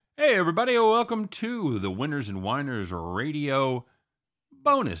Hey, everybody, welcome to the Winners and Whiners Radio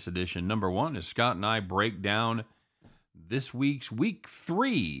bonus edition. Number one, as Scott and I break down this week's week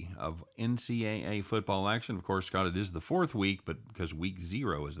 3 of NCAA football action. Of course, Scott, it is the 4th week, but because week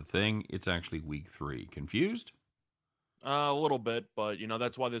 0 is the thing, it's actually week 3. Confused? A little bit, but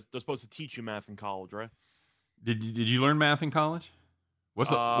that's why they're supposed to teach you math in college, right? Did you learn math in college? What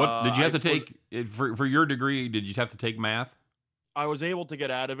did you have to take for your degree? Did you have to take math? I was able to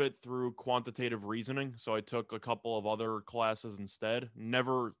get out of it through quantitative reasoning, so I took a couple of other classes instead.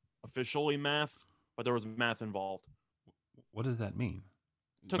 Never officially math, but there was math involved. What does that mean?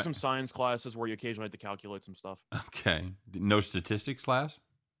 Took some science classes where you occasionally had to calculate some stuff. Okay. No statistics class?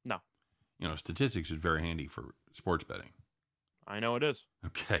 No. Statistics is very handy for sports betting. I know it is.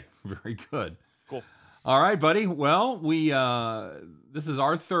 Okay, very good. Cool. All right, buddy. Well, this is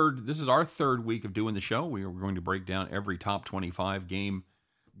our third week of doing the show. We are going to break down every top 25 game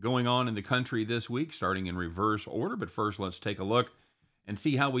going on in the country this week, starting in reverse order. But first, let's take a look and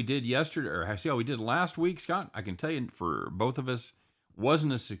see how we did yesterday, or see how we did last week. Scott, I can tell you, for both of us,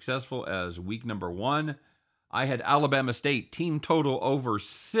 wasn't as successful as week number 1. I had Alabama State team total over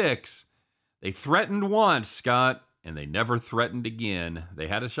 6. They threatened once, Scott, and they never threatened again. They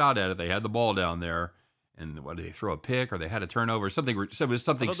had a shot at it. They had the ball down there. And what did they throw, a pick, or they had a turnover? Something. It was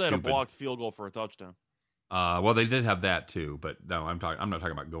something I thought they stupid. had a blocked field goal for a touchdown. Well, they did have that too, but no, I'm not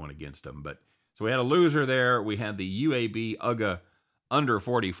talking about going against them. But so we had a loser there. We had the UAB UGA under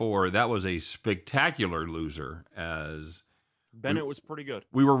 44. That was a spectacular loser. As Bennett was pretty good.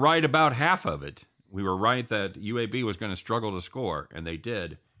 We were right about half of it. We were right that UAB was going to struggle to score, and they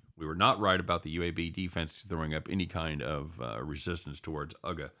did. We were not right about the UAB defense throwing up any kind of resistance towards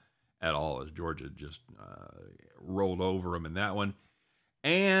UGA at all, as Georgia just rolled over them in that one.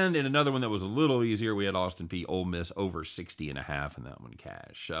 And in another one that was a little easier, we had Austin Peay Ole Miss over 60.5 in that one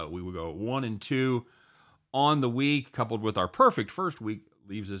cash. So we would go 1-2 on the week, coupled with our perfect first week,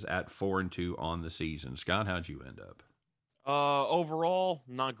 leaves us at 4-2 on the season. Scott, how'd you end up? Overall,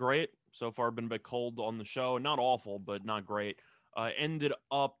 not great. So far, been a bit cold on the show. Not awful, but not great. Ended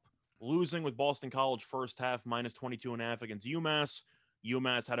up losing with Boston College first half, minus 22.5 against UMass.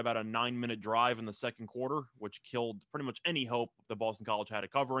 UMass had about a 9-minute drive in the second quarter, which killed pretty much any hope that Boston College had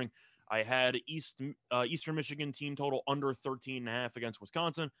at covering. I had Eastern Michigan team total under 13.5 against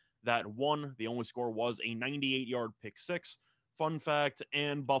Wisconsin. That won. The only score was a 98-yard pick six. Fun fact,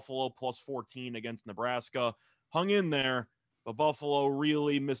 and Buffalo plus 14 against Nebraska. Hung in there, but Buffalo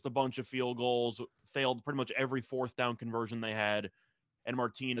really missed a bunch of field goals, failed pretty much every fourth down conversion they had, and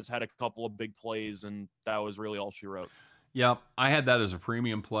Martinez had a couple of big plays, and that was really all she wrote. Yeah, I had that as a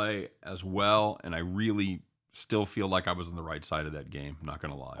premium play as well, and I really still feel like I was on the right side of that game, not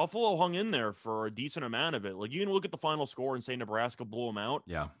going to lie. Buffalo hung in there for a decent amount of it. Like, you can look at the final score and say Nebraska blew them out.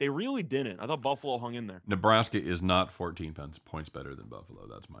 Yeah. They really didn't. I thought Buffalo hung in there. Nebraska is not 14 points better than Buffalo.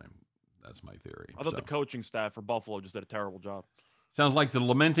 That's my theory. I thought the coaching staff for Buffalo just did a terrible job. Sounds like the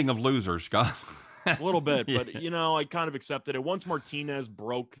lamenting of losers, Scott. A little bit, but, I kind of accepted it. Once Martinez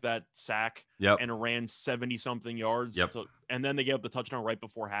broke that sack and ran 70-something yards, and then they gave up the touchdown right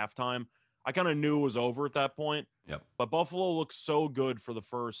before halftime, I kind of knew it was over at that point. Yep. But Buffalo looked so good for the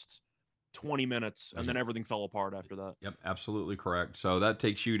first 20 minutes, and then everything fell apart after that. Yep, absolutely correct. So that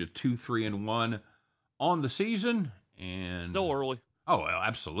takes you to 2-3-1 on the season. And still early. Oh, well,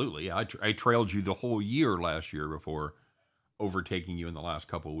 absolutely. I trailed you the whole year last year before overtaking you in the last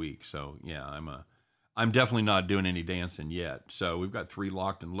couple of weeks. So, yeah, I'm definitely not doing any dancing yet. So we've got 3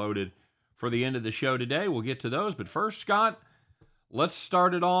 locked and loaded for the end of the show today. We'll get to those. But first, Scott, let's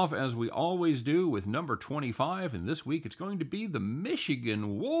start it off as we always do with number 25. And this week it's going to be the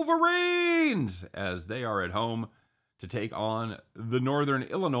Michigan Wolverines as they are at home to take on the Northern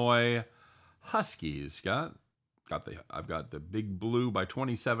Illinois Huskies. Scott, I've got the Big Blue by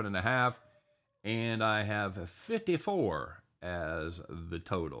 27.5, and I have 54 as the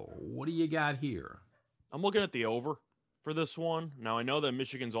total. What do you got here? I'm looking at the over for this one. Now, I know that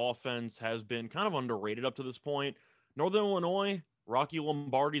Michigan's offense has been kind of underrated up to this point. Northern Illinois, Rocky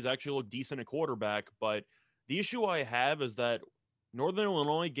Lombardi's actually looked decent at quarterback, but the issue I have is that Northern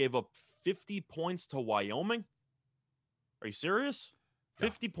Illinois gave up 50 points to Wyoming. Are you serious?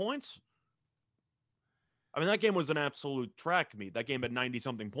 50 points? I mean, that game was an absolute track meet. That game had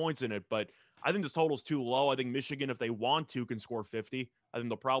 90-something points in it, but I think this total's too low. I think Michigan, if they want to, can score 50. I think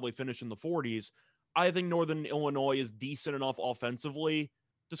they'll probably finish in the 40s. I think Northern Illinois is decent enough offensively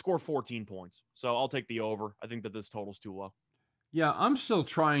to score 14 points. So I'll take the over. I think that this total's too low. Yeah, I'm still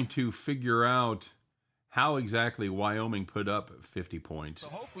trying to figure out how exactly Wyoming put up 50 points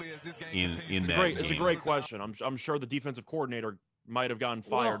in that game. It's a great question. I'm sure the defensive coordinator might have gotten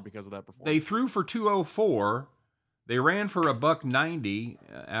fired because of that performance. They threw for 204. They ran for a $190,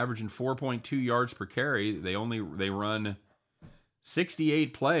 averaging 4.2 yards per carry. They run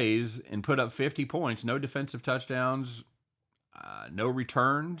 68 plays and put up 50 points. No defensive touchdowns, no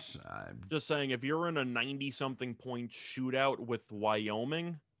returns. Just saying, if you're in a 90-something point shootout with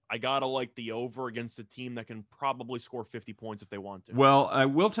Wyoming, I gotta like the over against a team that can probably score 50 points if they want to. Well, I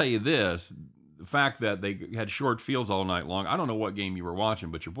will tell you this. The fact that they had short fields all night long, I don't know what game you were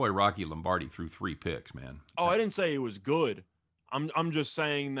watching, but your boy Rocky Lombardi threw 3 picks, man. Oh, I didn't say it was good. I'm just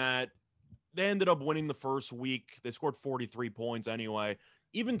saying that they ended up winning the first week. They scored 43 points anyway.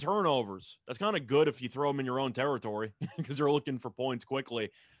 Even turnovers, that's kind of good if you throw them in your own territory because they're looking for points quickly.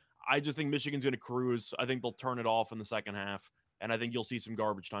 I just think Michigan's going to cruise. I think they'll turn it off in the second half, and I think you'll see some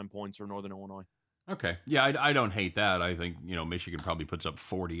garbage time points for Northern Illinois. Okay. Yeah, I don't hate that. I think, Michigan probably puts up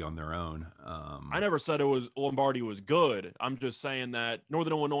 40 on their own. I never said it was Lombardi was good. I'm just saying that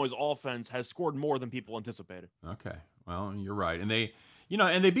Northern Illinois' offense has scored more than people anticipated. Okay. Well, you're right. And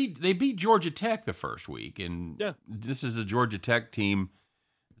they beat Georgia Tech the first week. And yeah, this is a Georgia Tech team,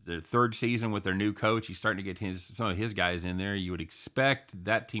 their third season with their new coach. He's starting to get some of his guys in there. You would expect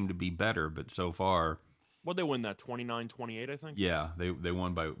that team to be better, but so far, what'd they win that 29-28, I think? Yeah, they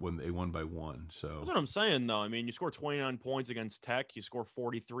won by one. So that's what I'm saying, though. I mean, you score 29 points against Tech, you score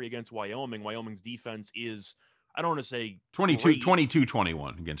 43 against Wyoming. Wyoming's defense is, I don't want to say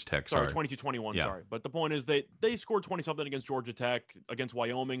 22-21 against Tech. Sorry, 22-21. Yeah. Sorry, but the point is they scored 20 something against Georgia Tech, against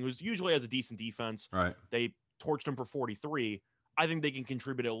Wyoming, who's usually has a decent defense. Right. They torched them for 43. I think they can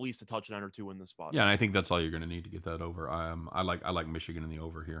contribute at least a touchdown or two in this spot. Yeah, and I think that's all you're going to need to get that over. I like Michigan in the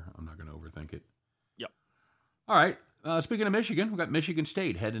over here. I'm not going to overthink it. All right. Speaking of Michigan, we've got Michigan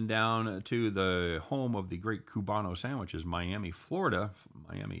State heading down to the home of the great Cubano sandwiches, Miami, Florida.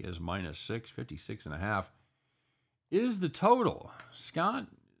 Miami is -6, 56.5 is the total. Scott,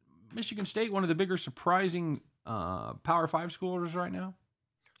 Michigan State, one of the bigger surprising Power 5 schools right now?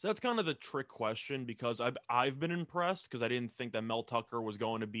 So that's kind of the trick question because I've been impressed because I didn't think that Mel Tucker was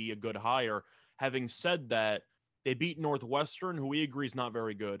going to be a good hire. Having said that, they beat Northwestern, who we agree is not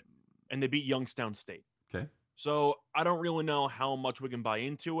very good, and they beat Youngstown State. Okay. So I don't really know how much we can buy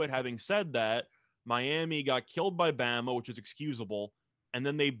into it. Having said that, Miami got killed by Bama, which is excusable, and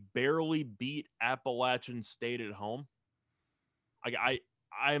then they barely beat Appalachian State at home.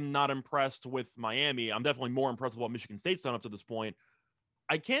 I'm not impressed with Miami. I'm definitely more impressed with what Michigan State's done up to this point.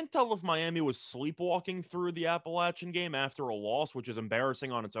 I can't tell if Miami was sleepwalking through the Appalachian game after a loss, which is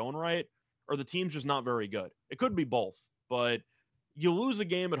embarrassing on its own right, or the team's just not very good. It could be both, but you lose a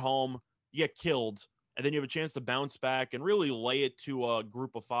game at home, you get killed, and then you have a chance to bounce back and really lay it to a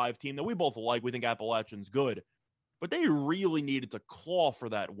group of 5 team that we both like. We think Appalachian's good, but they really needed to claw for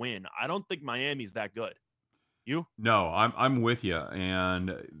that win. I don't think Miami's that good. You? No, I'm with you.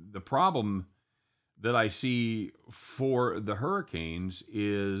 And the problem that I see for the Hurricanes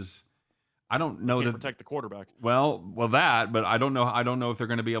is I don't know that protect the quarterback. Well, that, but I don't know if they're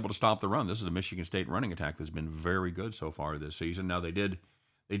going to be able to stop the run. This is a Michigan State running attack that's been very good so far this season. Now they did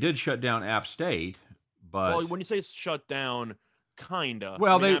shut down App State, but well, when you say shut down, kinda.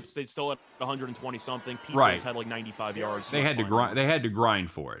 Well, App State still at 120 something. Peoples had like 95 yards. They had to grind. They had to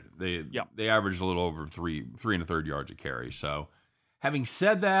grind for it. They averaged a little over 3 1/3 yards a carry. So, having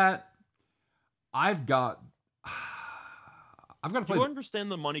said that, I've got to play. Do you understand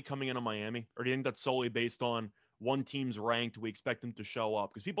the money coming in on Miami, or do you think that's solely based on one team's ranked? We expect them to show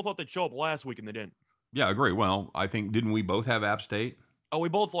up because people thought they'd show up last week and they didn't. Yeah, I agree. Well, I think didn't we both have App State? Oh, we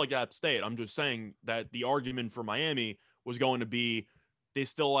both like App State. I'm just saying that the argument for Miami was going to be they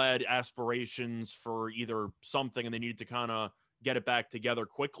still had aspirations for either something and they needed to kind of get it back together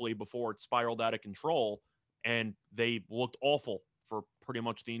quickly before it spiraled out of control, and they looked awful for pretty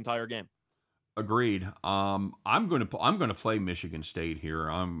much the entire game. Agreed. I'm going to play Michigan State here.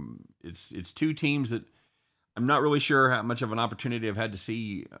 It's 2 teams that I'm not really sure how much of an opportunity I've had to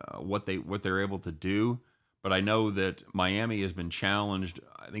see what they're able to do, but I know that Miami has been challenged.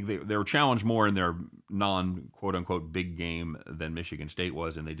 I think they were challenged more in their non quote unquote big game than Michigan State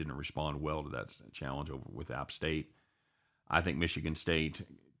was, and they didn't respond well to that challenge over with App State. I think Michigan State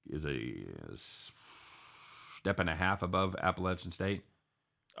is a step and a half above Appalachian State.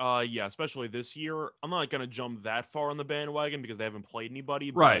 Yeah, especially this year. I'm not going to jump that far on the bandwagon because they haven't played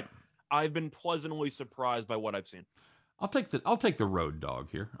anybody. Right. But I've been pleasantly surprised by what I've seen. I'll take the road dog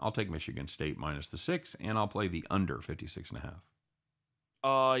here. I'll take Michigan State -6, and I'll play the under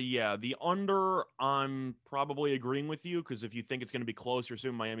 56.5. Yeah, the under. I'm probably agreeing with you because if you think it's going to be close, you're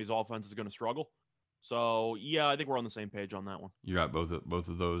assuming Miami's offense is going to struggle. So yeah, I think we're on the same page on that one. You got both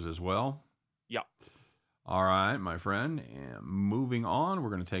of those as well. Yeah. All right, my friend. And moving on, we're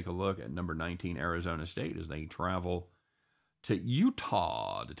going to take a look at number 19, Arizona State, as they travel to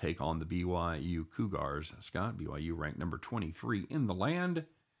Utah to take on the BYU Cougars. Scott, BYU ranked number 23 in the land.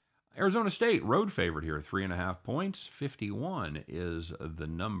 Arizona State, road favorite here, 3.5 points. 51 is the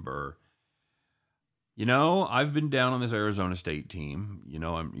number. I've been down on this Arizona State team.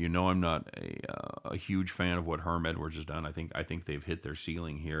 I'm not a huge fan of what Herm Edwards has done. I think they've hit their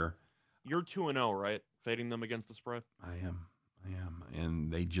ceiling here. You're 2-0, right? Fading them against the spread. I am,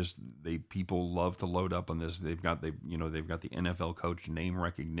 and people love to load up on this. They've got the NFL coach name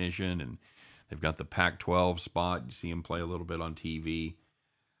recognition, and they've got the Pac-12 spot. You see them play a little bit on TV.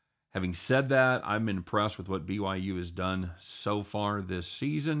 Having said that, I'm impressed with what BYU has done so far this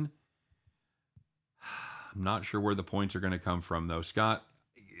season. I'm not sure where the points are going to come from, though. Scott,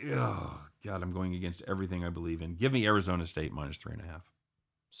 oh, God, I'm going against everything I believe in. Give me Arizona State minus 3.5.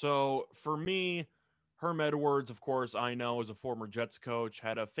 So for me, Herm Edwards, of course, I know as a former Jets coach,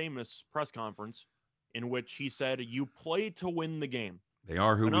 had a famous press conference in which he said, "You play to win the game. They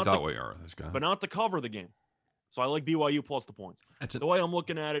are who we thought we are, this guy. But not to cover the game." So I like BYU plus the points. The way I'm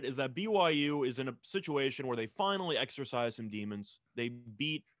looking at it is that BYU is in a situation where they finally exercise some demons. They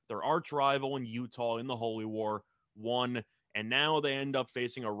beat their arch rival in Utah in the Holy War, won, and now they end up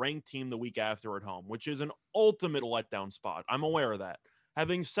facing a ranked team the week after at home, which is an ultimate letdown spot. I'm aware of that.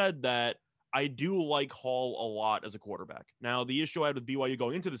 Having said that, I do like Hall a lot as a quarterback. Now, the issue I had with BYU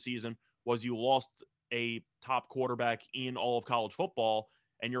going into the season was you lost a top quarterback in all of college football,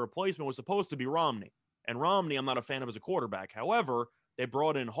 and your replacement was supposed to be Romney. And Romney, I'm not a fan of as a quarterback. However, they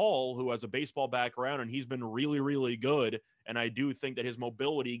brought in Hall, who has a baseball background, and he's been really, really good. And I do think that his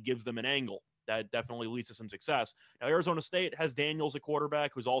mobility gives them an angle that definitely leads to some success. Now, Arizona State has Daniels, a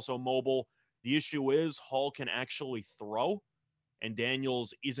quarterback, who's also mobile. The issue is Hall can actually throw, and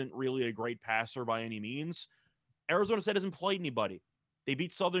Daniels isn't really a great passer by any means. Arizona State hasn't played anybody. They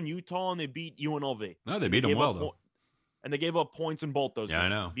beat Southern Utah, and they beat UNLV. No, they beat them well, though. And they gave up points in both those games. I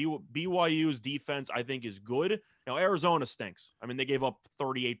know. BYU's defense, I think, is good. Now, Arizona stinks. I mean, they gave up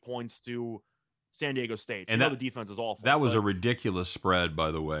 38 points to San Diego State. So the defense is awful. That was a ridiculous spread,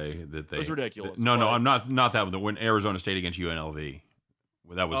 by the way. It was ridiculous. No, I'm not that one. When Arizona State against UNLV.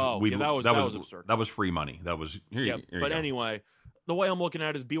 That was absurd. That was free money. That was here. Yeah, but anyway, the way I'm looking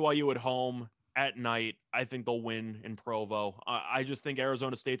at it is BYU at home at night. I think they'll win in Provo. I just think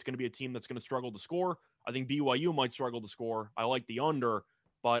Arizona State's going to be a team that's going to struggle to score. I think BYU might struggle to score. I like the under,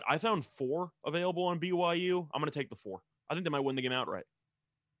 but I found 4 available on BYU. I'm going to take the 4. I think they might win the game outright.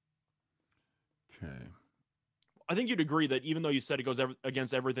 Okay. I think you'd agree that even though you said it goes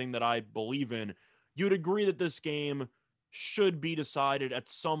against everything that I believe in, you'd agree that this game should be decided at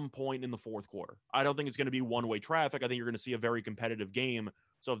some point in the fourth quarter. I don't think it's going to be one-way traffic. I think you're going to see a very competitive game.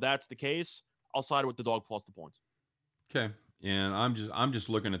 So if that's the case, I'll side with the dog plus the points. Okay. And I'm just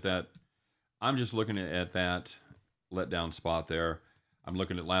looking at that. I'm just looking at that letdown spot there. I'm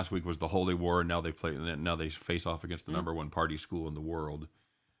looking at last week was the Holy War. Now they face off against the number one party school in the world.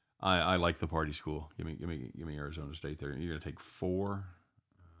 I like the party school. Give me Arizona State there. You're gonna take 4.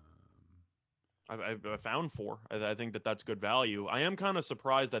 I found 4. I think that's good value. I am kind of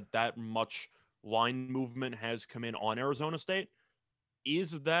surprised that much line movement has come in on Arizona State.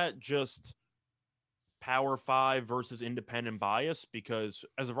 Is that just Power 5 versus independent bias? Because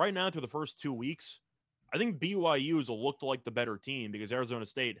as of right now, through the first 2 weeks, I think BYU's looked like the better team because Arizona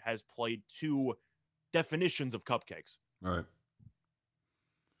State has played 2 definitions of cupcakes. All right.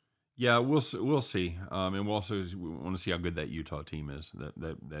 Yeah, we'll see. And we want to see how good that Utah team is.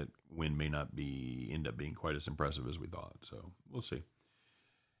 That win may not end up being quite as impressive as we thought. So we'll see.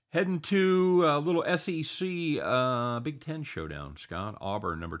 Heading to a little SEC Big Ten showdown. Scott,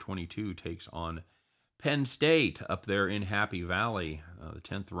 Auburn, number 22, takes on Penn State up there in Happy Valley. The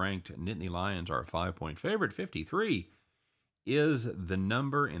 10th ranked Nittany Lions are a 5-point favorite. 53 is the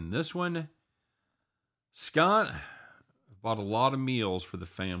number in this one. Scott, bought a lot of meals for the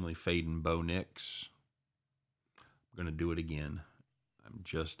family fading Bo Nix. I'm going to do it again. I'm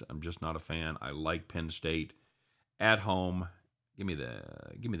just not a fan. I like Penn State at home. Give me the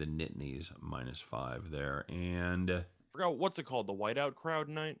Nittany's -5 there. And I forgot what's it called, the whiteout crowd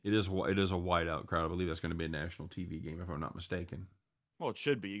night? It is a whiteout crowd. I believe that's going to be a national TV game if I'm not mistaken. Well, it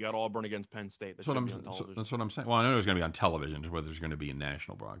should be. You got Auburn against Penn State. That's what I'm saying. Well, I know it's going to be on television. Whether there's going to be a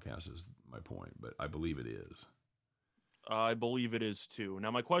national broadcast is my point, but I believe it is. I believe it is too.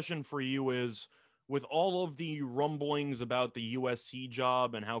 Now, my question for you is, with all of the rumblings about the USC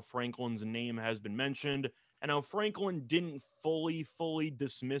job and how Franklin's name has been mentioned, and how Franklin didn't fully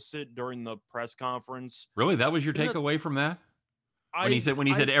dismiss it during the press conference. Really? That was your takeaway from that? When he I said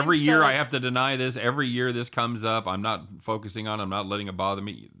think every year I that have to deny this, every year this comes up, I'm not focusing on, I'm not letting it bother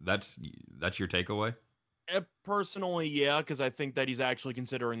me. That's your takeaway. personally, yeah, because I think that he's actually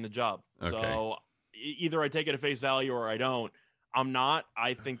considering the job. Okay, So either I take it at face value or I don't. I'm not.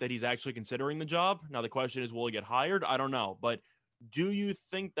 I think that he's actually considering the job. Now the question is, will he get hired? I don't know. But do you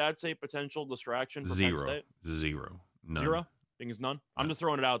think that's a potential distraction for Penn zero, State? zero, none, Zero? Think is none? I'm none, just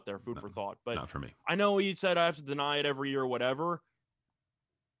throwing it out there, food for none, thought. But not for me. I know he said I have to deny it every year, whatever.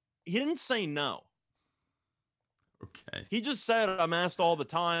 He didn't say no. Okay, He just said I'm asked all the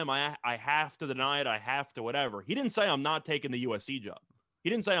time. I have to deny it. I have to whatever. He didn't say I'm not taking the USC job. He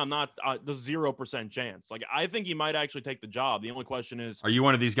didn't say I'm not the 0% chance. Like I think he might actually take the job. The only question is are you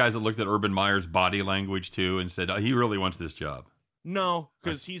one of these guys that looked at Urban Meyer's body language too and said, oh, he really wants this job? no,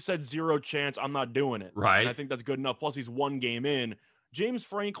 because he said 0 chance. I'm not doing it. Right. And I think that's good enough. Plus he's one game in. James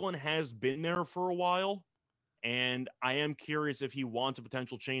Franklin has been there for a while, and I am curious if he wants a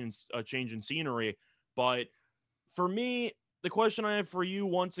potential change in scenery. But for me, the question I have for you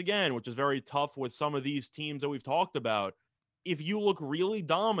once again, which is very tough with some of these teams that we've talked about, if you look really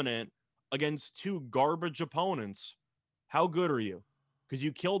dominant against two garbage opponents, how good are you? Because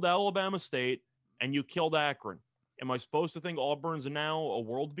you killed Alabama State and you killed Akron. Am I supposed to think Auburn's now a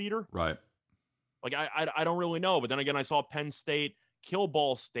world beater? Right. Like I don't really know. But then again, I saw Penn State kill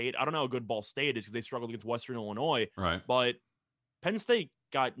Ball State. I don't know how good Ball State is because they struggled against Western Illinois. Right. But Penn State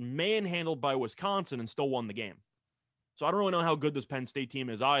got manhandled by Wisconsin and still won the game. So I don't really know how good this Penn State team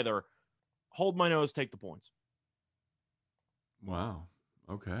is either. Hold my nose, take the points. Wow.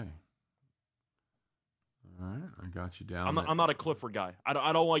 Okay. All right. I got you down. I'm not a Clifford guy. I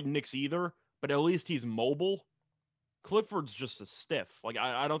don't like Nix either, but at least he's mobile. Clifford's just a stiff. Like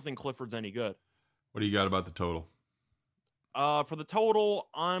I don't think Clifford's any good. What do you got about the total? For the total,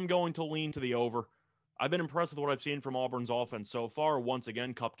 I'm going to lean to the over. I've been impressed with what I've seen from Auburn's offense so far. Once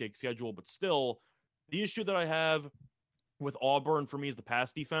again, cupcake schedule, but still, the issue that I have with Auburn for me is the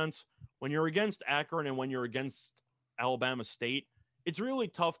pass defense. When you're against Akron and when you're against Alabama State, it's really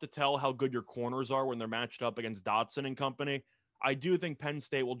tough to tell how good your corners are when they're matched up against Dotson and company. I do think Penn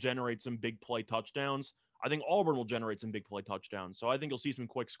State will generate some big play touchdowns. I think Auburn will generate some big play touchdowns. So I think you'll see some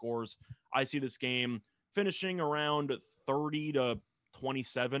quick scores. I see this game finishing around 30 to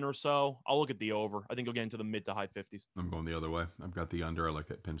 27 or so. I'll look at the over. I think you'll get into the mid to high 50s. I'm going the other way. I've got the under. I like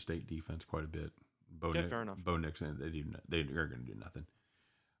that Penn State defense quite a bit. Fair enough. Bo Nix, they are going to do nothing.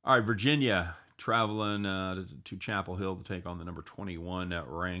 All right, Virginia traveling to Chapel Hill to take on the number 21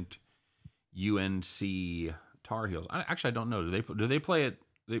 ranked UNC Tar Heels. I don't know. Do they play it?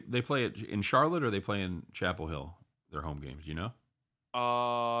 They play it in Charlotte or they play in Chapel Hill? Their home games. Do you know?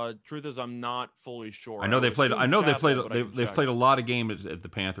 Truth is, I'm not fully sure. I know they played. I know Chapel, they've played a lot of games at the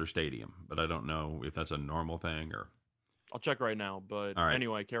Panther Stadium, but I don't know if that's a normal thing or. I'll check right now, but All right.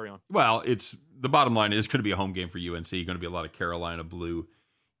 Anyway, carry on. Well, it's the bottom line is going to be a home game for UNC. Going to be a lot of Carolina blue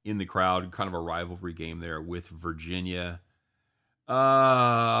in the crowd, kind of a rivalry game there with Virginia. This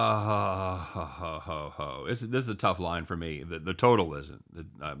is a tough line for me. The total isn't.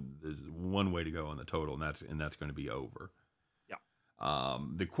 There's one way to go on the total, and that's going to be over. Yeah.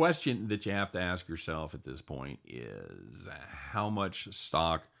 The question that you have to ask yourself at this point is how much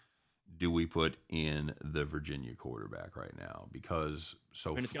stock do we put in the Virginia quarterback right now? Because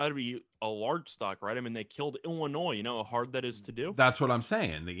it's got to be a large stock, right? I mean, they killed Illinois. You know how hard that is to do. That's what I'm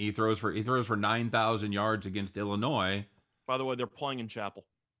saying. He throws for 9,000 yards against Illinois. By the way, they're playing in Chapel.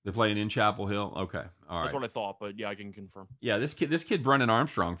 They're playing in Chapel Hill. Okay, all right. That's what I thought, but yeah, I can confirm. Yeah, this kid Brennan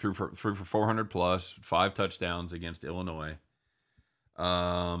Armstrong threw for 400 plus, 5 touchdowns against Illinois.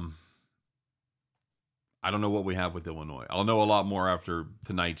 I don't know what we have with Illinois. I'll know a lot more after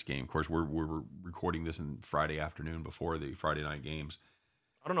tonight's game. Of course, we're recording this in Friday afternoon before the Friday night games.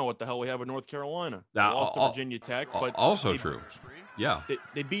 I don't know what the hell we have with North Carolina. They lost to Virginia Tech, but also true. Yeah,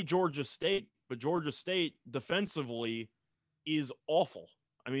 they beat Georgia State, but Georgia State defensively is awful.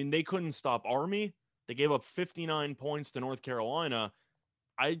 I mean, they couldn't stop Army. They gave up 59 points to North Carolina.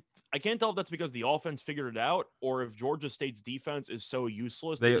 I can't tell if that's because the offense figured it out or if Georgia State's defense is so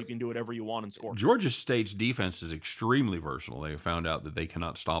useless that you can do whatever you want and score. Georgia State's defense is extremely versatile. They have found out that they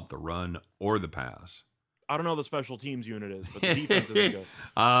cannot stop the run or the pass. I don't know the special teams unit is, but the defense isn't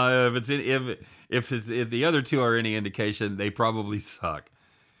good. If the other two are any indication, they probably suck.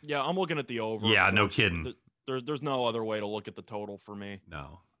 Yeah, I'm looking at the over. Yeah, no kidding. There's no other way to look at the total for me.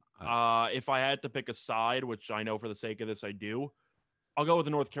 No. If I had to pick a side, which I know for the sake of this I do, I'll go with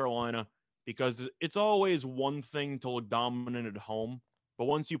the North Carolina because it's always one thing to look dominant at home. But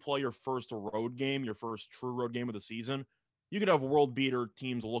once you play your first road game, your first true road game of the season, you could have world beater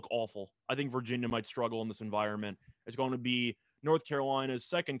teams look awful. I think Virginia might struggle in this environment. It's going to be North Carolina's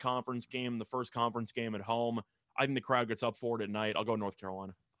second conference game, the first conference game at home. I think the crowd gets up for it at night. I'll go North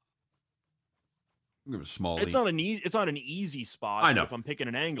Carolina. Give a small It's lead. it's not an easy spot. I know. But if I'm picking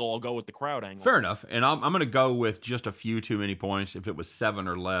an angle, I'll go with the crowd angle. Fair enough. And I'm going to go with just a few too many points. If it was 7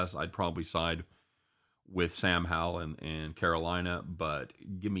 or less, I'd probably side with Sam Howell and Carolina. But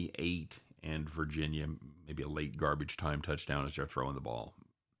give me 8 and Virginia, maybe a late garbage time touchdown as they're throwing the ball.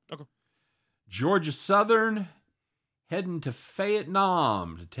 Okay. Georgia Southern heading to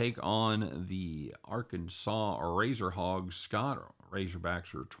Fayetteville to take on the Arkansas Razorhogs. Scott,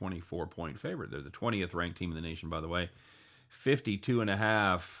 Razorbacks are 24-point favorite. They're the 20th ranked team in the nation, by the way.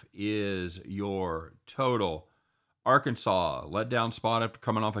 52.5 is your total. Arkansas, letdown spot after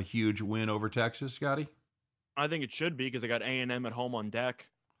coming off a huge win over Texas, Scotty? I think it should be because they got A&M at home on deck.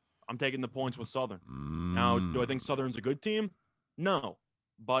 I'm taking the points with Southern. Now, do I think Southern's a good team? No.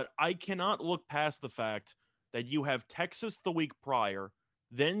 But I cannot look past the fact that you have Texas the week prior,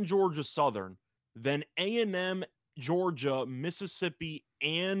 then Georgia Southern, then A&M, Georgia, Mississippi,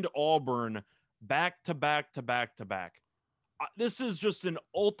 and Auburn back to back to back to back. This is just an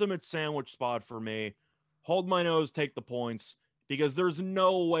ultimate sandwich spot for me. Hold my nose, take the points, because there's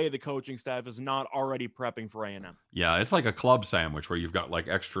no way the coaching staff is not already prepping for A&M. Yeah, it's like a club sandwich where you've got like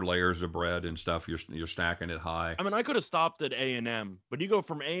extra layers of bread and stuff. You're stacking it high. I mean, I could have stopped at A&M, but you go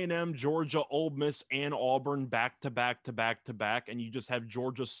from A&M, Georgia, Ole Miss, and Auburn back to back to back to back, and you just have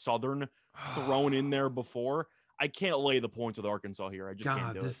Georgia Southern thrown in there before. I can't lay the points with Arkansas here. I just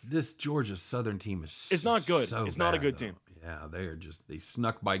can't do it. This Georgia Southern team is It's not good. So it's not a bad, good though. team. Yeah, they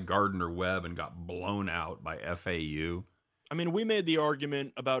snuck by Gardner Webb and got blown out by FAU. I mean, we made the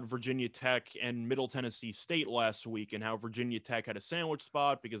argument about Virginia Tech and Middle Tennessee State last week and how Virginia Tech had a sandwich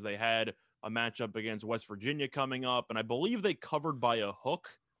spot because they had a matchup against West Virginia coming up. And I believe they covered by a hook.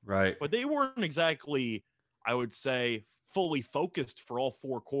 Right. But they weren't exactly, I would say, fully focused for all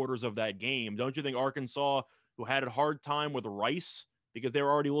 4 quarters of that game. Don't you think Arkansas, who had a hard time with Rice because they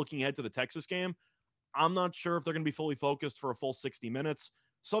were already looking ahead to the Texas game, I'm not sure if they're going to be fully focused for a full 60 minutes.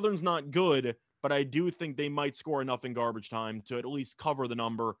 Southern's not good, but I do think they might score enough in garbage time to at least cover the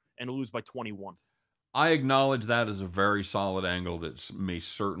number and lose by 21. I acknowledge that as a very solid angle that may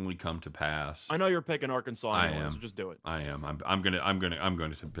certainly come to pass. I know you're picking Arkansas anyway, I am. so just do it. I am. I'm going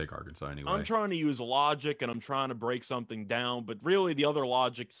to pick Arkansas anyway. I'm trying to use logic and I'm trying to break something down, but really the other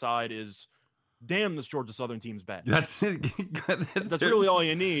logic side is, damn, this Georgia Southern team's bad. That's it. That's really all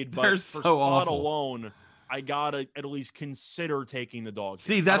you need. But they're for so spot awful. alone, I gotta at least consider taking the dog.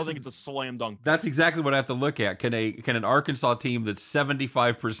 See, I that's don't think it's a slam dunk. That's exactly what I have to look at. Can an Arkansas team that's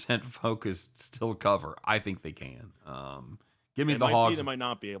 75% focused still cover? I think they can. Give me They the might Hogs. be, they might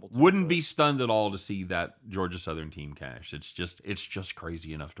not be able to. Wouldn't but be stunned at all to see that Georgia Southern team cash. It's just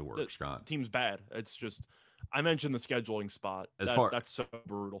crazy enough to work, The Scott. team's bad. It's just, I mentioned the scheduling spot. That's so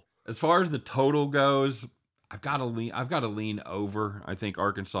brutal. As far as the total goes, I've got to lean over. I think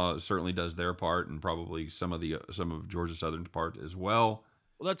Arkansas certainly does their part, and probably some of Georgia Southern's part as well.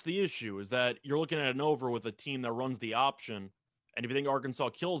 Well, that's the issue, is that you're looking at an over with a team that runs the option. And if you think Arkansas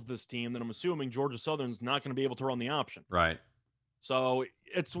kills this team, then I'm assuming Georgia Southern's not going to be able to run the option. Right. So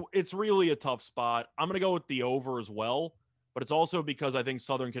it's really a tough spot. I'm going to go with the over as well, but it's also because I think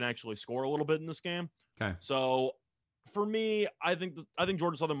Southern can actually score a little bit in this game. Okay. So for me, I think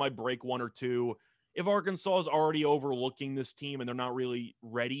Georgia Southern might break 1 or 2. If Arkansas is already overlooking this team and they're not really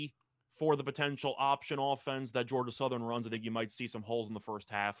ready for the potential option offense that Georgia Southern runs, I think you might see some holes in the first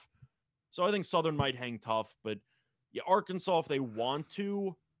half. So I think Southern might hang tough, but yeah, Arkansas, if they want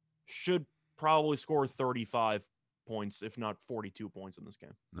to, should probably score 35 points, if not 42 points in this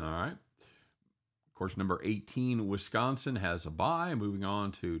game. All right. Of course, number 18, Wisconsin has a bye. Moving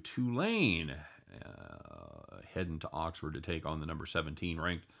on to Tulane, heading to Oxford to take on the number 17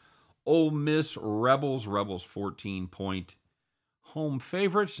 ranked Ole Miss Rebels. Rebels 14-point home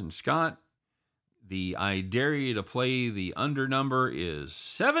favorites. And Scott, I dare you to play the under number is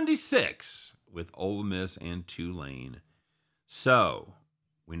 76 with Ole Miss and Tulane. So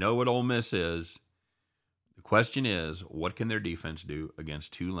we know what Ole Miss is. The question is, what can their defense do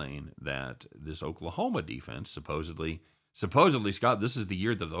against Tulane that this Oklahoma defense supposedly, Scott, this is the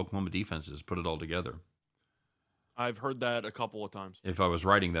year that the Oklahoma defense has put it all together. I've heard that a couple of times. If I was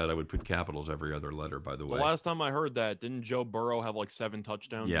writing that, I would put capitals every other letter, by the way. The last time I heard that, didn't Joe Burrow have like 7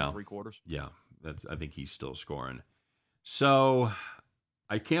 touchdowns in 3 quarters? Yeah, I think he's still scoring. So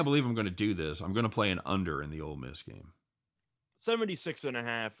I can't believe I'm going to do this. I'm going to play an under in the Ole Miss game.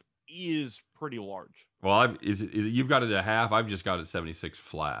 76.5 is pretty large. Well, you've got it at half. I've just got it 76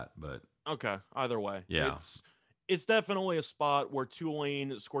 flat, but okay, either way, yeah, it's definitely a spot where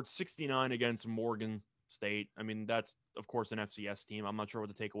Tulane scored 69 against Morgan. State. I mean, that's, of course, an FCS team. I'm not sure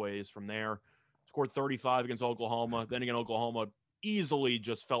what the takeaway is from there. Scored 35 against Oklahoma. Then again, Oklahoma easily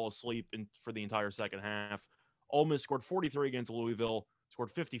just fell asleep for the entire second half. Ole Miss scored 43 against Louisville,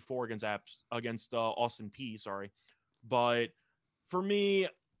 scored 54 against Austin Peay. Sorry. But for me,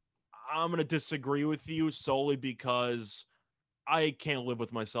 I'm going to disagree with you solely because I can't live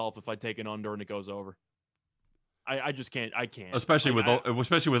with myself if I take an under and it goes over. I just can't. I can't. Especially like,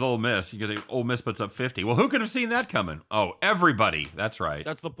 especially with Ole Miss, because Ole Miss puts up 50. Well, who could have seen that coming? Oh, everybody. That's right.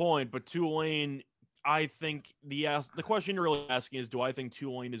 That's the point. But Tulane, I think the question you're really asking is, do I think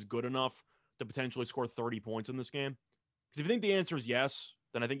Tulane is good enough to potentially score 30 points in this game? Because if you think the answer is yes,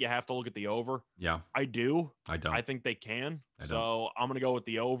 then I think you have to look at the over. Yeah. I do. I don't. I think they can. I don't. So I'm going to go with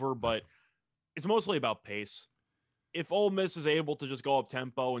the over, but it's mostly about pace. If Ole Miss is able to just go up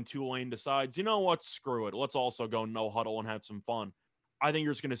tempo and Tulane decides, you know what, screw it, let's also go no huddle and have some fun, I think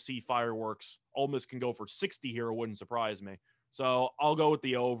you're just going to see fireworks. Ole Miss can go for 60 here. It wouldn't surprise me. So I'll go with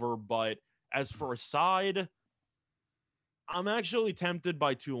the over. But as for a side, I'm actually tempted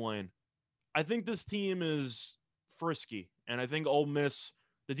by Tulane. I think this team is frisky. And I think Ole Miss,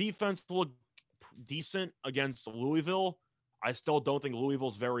 the defense looked decent against Louisville. I still don't think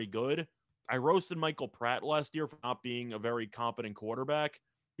Louisville's very good. I roasted Michael Pratt last year for not being a very competent quarterback.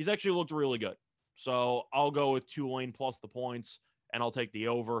 He's actually looked really good. So I'll go with Tulane plus the points, and I'll take the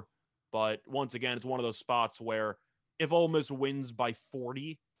over. But once again, it's one of those spots where if Ole Miss wins by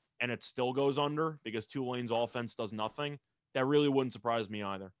 40 and it still goes under because Tulane's offense does nothing, that really wouldn't surprise me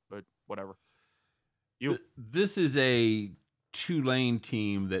either. But whatever. This is a Tulane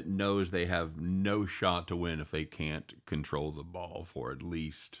team that knows they have no shot to win if they can't control the ball for at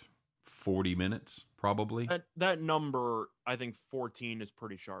least 40 minutes, probably. That number, I think 14 is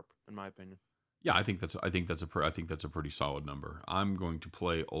pretty sharp, in my opinion. Yeah, I think that's a pretty solid number. I'm going to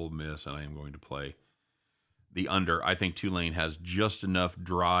play Ole Miss, and I am going to play the under. I think Tulane has just enough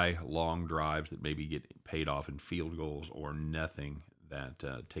dry, long drives that maybe get paid off in field goals or nothing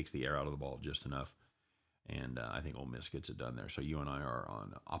that takes the air out of the ball just enough. And I think Ole Miss gets it done there. So you and I are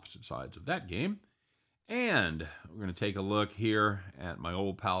on opposite sides of that game. And we're going to take a look here at my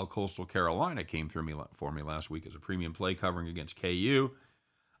old pal Coastal Carolina. Came through for me last week as a premium play covering against KU,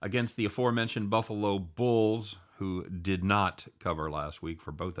 against the aforementioned Buffalo Bulls, who did not cover last week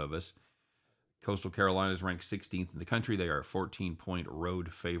for both of us. Coastal Carolina is ranked 16th in the country. They are a 14-point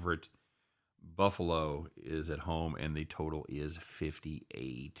road favorite. Buffalo is at home, and the total is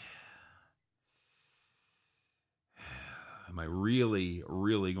 58. Am I really,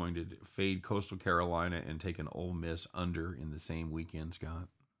 really going to fade Coastal Carolina and take an Ole Miss under in the same weekend, Scott?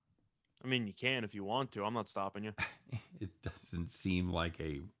 I mean, you can if you want to. I'm not stopping you. It doesn't seem like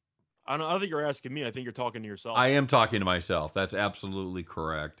a... I don't think you're asking me. I think you're talking to yourself. I am talking to myself. That's absolutely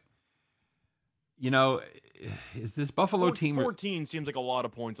correct. You know, is this Buffalo team... 14 seems like a lot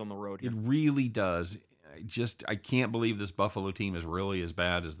of points on the road here. It really does. I can't believe this Buffalo team is really as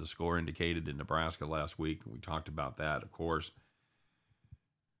bad as the score indicated in Nebraska last week. We talked about that, of course.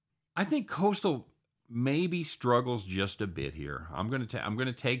 I think Coastal maybe struggles just a bit here. I'm going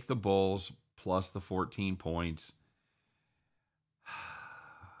to take the Bulls plus the 14 points.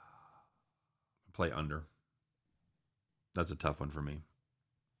 Play under. That's a tough one for me.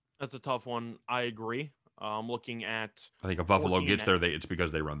 That's a tough one. I agree. I'm looking at... I think if Buffalo gets there, it's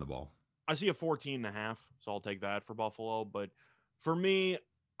because they run the ball. I see a 14.5, so I'll take that for Buffalo. But for me,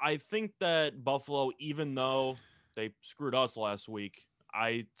 I think that Buffalo, even though they screwed us last week,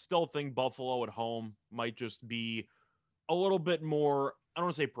 I still think Buffalo at home might just be a little bit more, I don't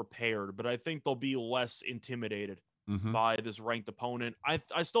want to say prepared, but I think they'll be less intimidated by this ranked opponent.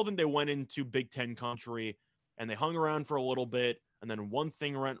 I still think they went into Big Ten country and they hung around for a little bit, and then one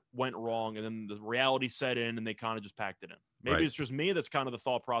thing went wrong, and then the reality set in, and they kind of just packed it in. Maybe It's just me. That's kind of the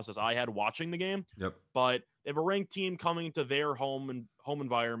thought process I had watching the game. Yep. But they have a ranked team coming into their home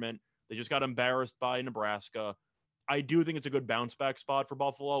environment. They just got embarrassed by Nebraska. I do think it's a good bounce back spot for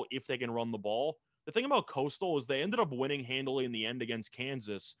Buffalo if they can run the ball. The thing about Coastal is they ended up winning handily in the end against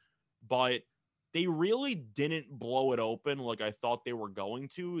Kansas, but they really didn't blow it open like I thought they were going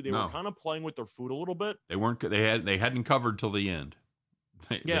to. They were kind of playing with their food a little bit. They hadn't covered till the end.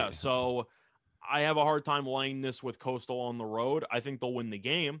 So I have a hard time laying this with Coastal on the road. I think they'll win the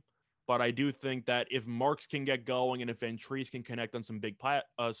game, but I do think that if Marks can get going and if Ventrese can connect on some big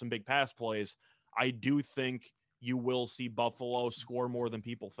pass plays, I do think you will see Buffalo score more than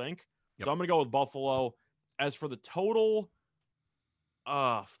people think. Yep. So I'm going to go with Buffalo. As for the total,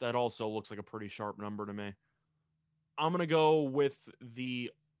 that also looks like a pretty sharp number to me. I'm going to go with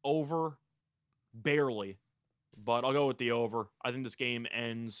the over barely, but I'll go with the over. I think this game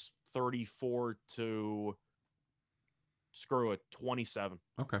ends 34 to screw it, 27.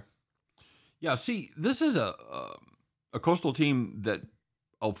 Okay. Yeah, see, this is a Coastal team that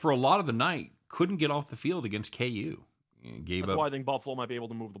for a lot of the night couldn't get off the field against KU. That's why I think Buffalo might be able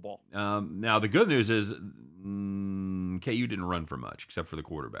to move the ball. Now, the good news is KU didn't run for much except for the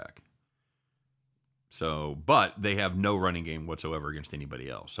quarterback. So, but they have no running game whatsoever against anybody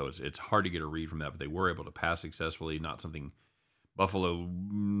else. So it's hard to get a read from that. But they were able to pass successfully. Not something Buffalo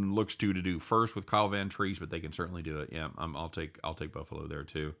looks to do first with Kyle Van Treese, but they can certainly do it. Yeah, I'll take Buffalo there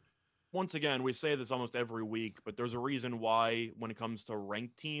too. Once again, we say this almost every week, but there's a reason why when it comes to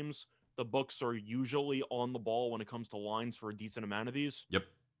ranked teams, the books are usually on the ball when it comes to lines for a decent amount of these. Yep.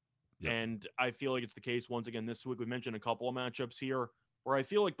 And I feel like it's the case once again this week. We mentioned a couple of matchups here where I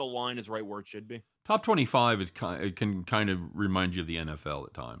feel like the line is right where it should be. Top 25 it can kind of remind you of the NFL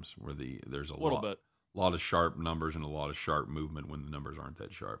at times, where there's a lot of sharp numbers and a lot of sharp movement when the numbers aren't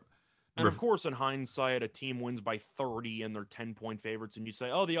that sharp. And of course, in hindsight, a team wins by 30 and they're 10-point favorites, and you say,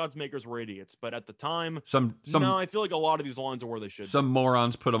 "Oh, the odds makers were idiots." But at the time, no, I feel like a lot of these lines are where they should. Some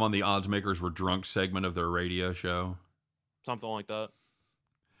morons put them on the odds makers were drunk segment of their radio show, something like that.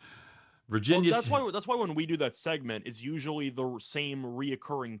 Virginia. Well, that's why when we do that segment, it's usually the same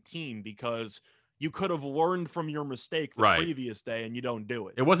reoccurring team, because you could have learned from your mistake the previous day and you don't do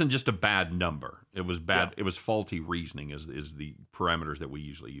it. It wasn't just a bad number. It was bad. Yeah. It was faulty reasoning is the parameters that we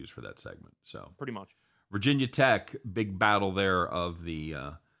usually use for that segment. So pretty much. Virginia Tech, big battle there of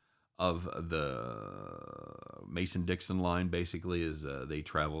the Mason-Dixon line, basically, is they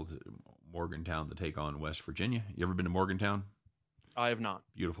traveled to Morgantown to take on West Virginia. You ever been to Morgantown? I have not.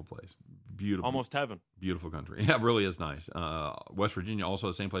 Beautiful place. Beautiful. Almost heaven. Beautiful country. Yeah, it really is nice. West Virginia, also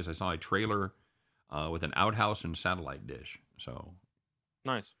the same place I saw a trailer with an outhouse and satellite dish. So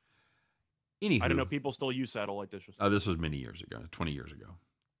nice. Anywho, I didn't know people still use satellite dishes. This was many years ago, 20 years ago.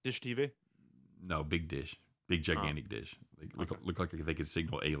 Dish TV? No, big dish, big gigantic dish. They look like they could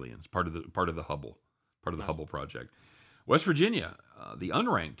signal aliens. Part of the Hubble, Hubble project. West Virginia, the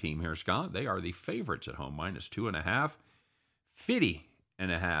unranked team here, Scott. They are the favorites at home, -2.5.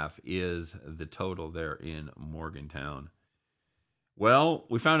 50.5 is the total there in Morgantown. Well,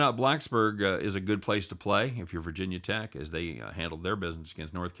 we found out Blacksburg is a good place to play if you're Virginia Tech, as they handled their business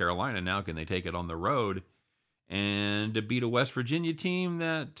against North Carolina. Now can they take it on the road and to beat a West Virginia team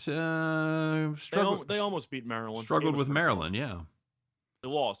that struggled? They almost beat Maryland. Struggled with Maryland, yeah. They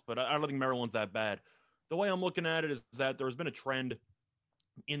lost, but I don't think Maryland's that bad. The way I'm looking at it is that there has been a trend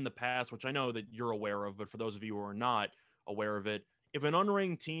in the past, which I know that you're aware of, but for those of you who are not aware of it, if an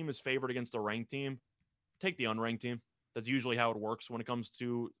unranked team is favored against a ranked team, take the unranked team. That's usually how it works when it comes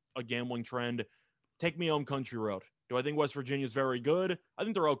to a gambling trend. Take me home country road. Do I think West Virginia is very good? I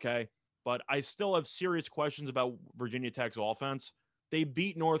think they're okay, but I still have serious questions about Virginia Tech's offense. They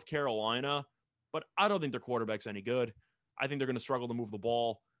beat North Carolina, but I don't think their quarterback's any good. I think they're going to struggle to move the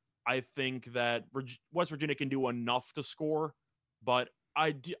ball. I think that West Virginia can do enough to score, but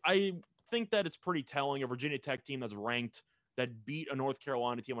I think that it's pretty telling. A Virginia Tech team that's ranked, that beat a North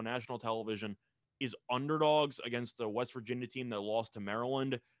Carolina team on national television, is underdogs against a West Virginia team that lost to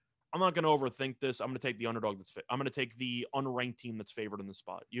Maryland. I'm not going to overthink this. I'm going to take the underdog. I'm going to take the unranked team that's favored in the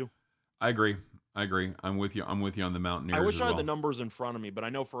spot. You? I agree. I'm with you. I'm with you on the Mountaineers. I wish I had the numbers in front of me, but I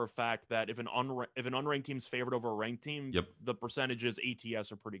know for a fact that if an unranked team's favored over a ranked team, the percentages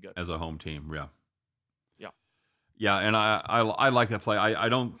ATS are pretty good as a home team. Yeah. And I like that play. I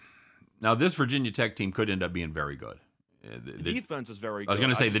don't. Now this Virginia Tech team could end up being very good. The defense is very good. I was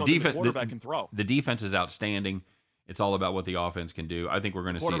going to say the defense. The quarterback can throw. The defense is outstanding. It's all about what the offense can do. I think we're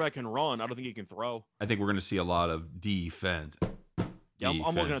going to see. Quarterback can run. I don't think he can throw. I think we're going to see a lot of defense. Yeah,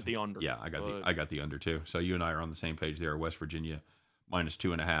 I'm looking at the under. Yeah, I got the under too. So you and I are on the same page there. West Virginia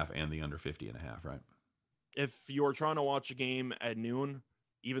 -2.5 and the under 50.5, right? If you're trying to watch a game at noon,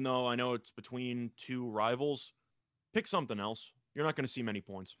 even though I know it's between two rivals, pick something else. You're not going to see many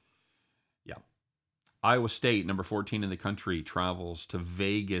points. Yeah. Iowa State, number 14 in the country, travels to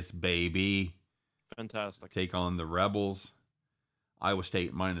Vegas, baby. Fantastic. Take on the Rebels. Iowa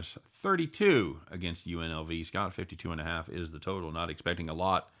State -32 against UNLV. Scott, 52.5 is the total. Not expecting a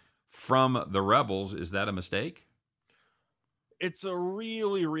lot from the Rebels. Is that a mistake? It's a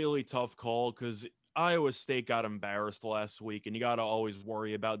really, really tough call because Iowa State got embarrassed last week, and you got to always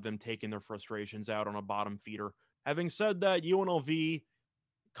worry about them taking their frustrations out on a bottom feeder. Having said that, UNLV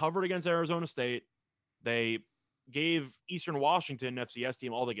covered against Arizona State. They gave Eastern Washington, FCS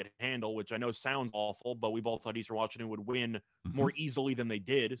team, all they could handle, which I know sounds awful, but we both thought Eastern Washington would win more easily than they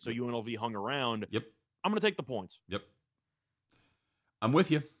did. So UNLV hung around. Yep. I'm going to take the points. Yep. I'm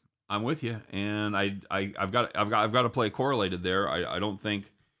with you. And I've got to play correlated there. I don't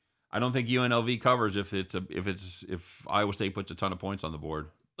think I don't think UNLV covers if Iowa State puts a ton of points on the board.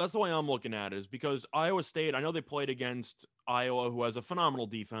 That's the way I'm looking at it, is because Iowa State, I know they played against Iowa, who has a phenomenal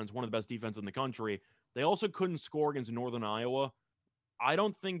defense, one of the best defenses in the country. They also couldn't score against Northern Iowa. I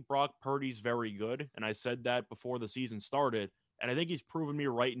don't think Brock Purdy's very good, and I said that before the season started, and I think he's proven me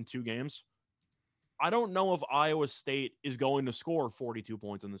right in 2 games. I don't know if Iowa State is going to score 42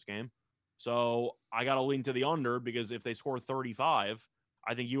 points in this game. So I got to lean to the under, because if they score 35,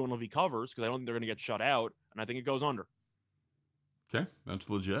 I think UNLV covers, because I don't think they're going to get shut out, and I think it goes under. Okay, that's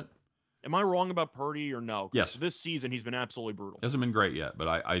legit. Am I wrong about Purdy or no? 'Cause Yes. this season he's been absolutely brutal. Hasn't been great yet, but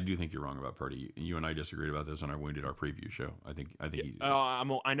I do think you're wrong about Purdy. You and I disagreed about this on our Wounded Our preview show. I think he,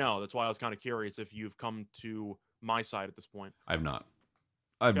 I know. That's why I was kind of curious if you've come to my side at this point. I've not.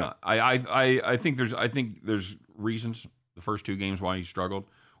 Okay. I think there's reasons the first 2 games why he struggled.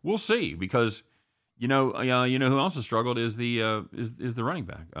 We'll see, because you know who else has struggled is the running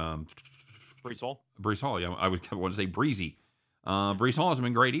back. Breece Hall. Breece Hall. Yeah, I would want to say Breezy. Breece Hall hasn't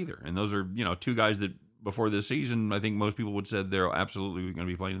been great either, and those are 2 guys that before this season I think most people would said they're absolutely going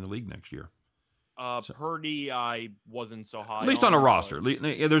to be playing in the league next year. Purdy, I wasn't so high. At least on a roster.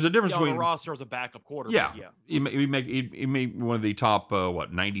 There's a difference on between a roster as a backup quarterback. Yeah, he made one of the top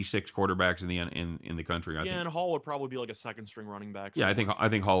 96 quarterbacks in the country. I think. And Hall would probably be like a second string running back. Yeah, I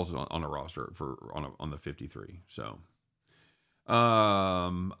think Hall's on a roster on the 53. So,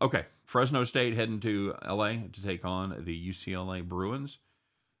 okay, Fresno State heading to LA to take on the UCLA Bruins.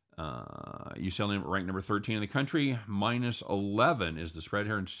 UCLA ranked number 13 in the country. -11 is the spread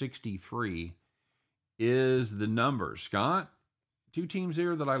here, and 63 is the number. Scott, 2 teams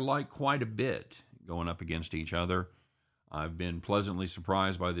here that I like quite a bit going up against each other. I've been pleasantly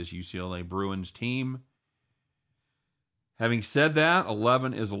surprised by this UCLA Bruins team. Having said that,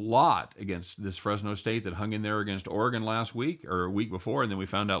 11 is a lot against this Fresno State that hung in there against Oregon last week, or a week before, and then we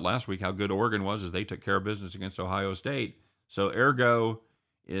found out last week how good Oregon was as they took care of business against Ohio State. So, ergo,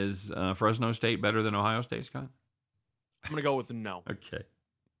 is Fresno State better than Ohio State, Scott? I'm going to go with the no. Okay.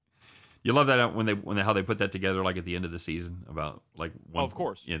 You love that when how they put that together, like at the end of the season, about like one, of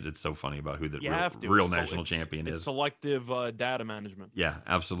course. Yeah, it's so funny about who the real national champion is. Selective data management. Yeah,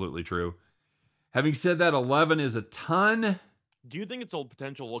 absolutely true. Having said that, 11 is a ton. Do you think it's a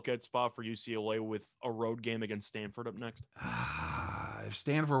potential look-at spot for UCLA with a road game against Stanford up next? If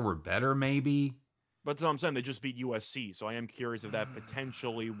Stanford were better, maybe. But that's what I'm saying. They just beat USC, so I am curious if that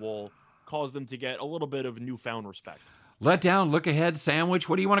potentially will cause them to get a little bit of newfound respect. Let down, look ahead sandwich.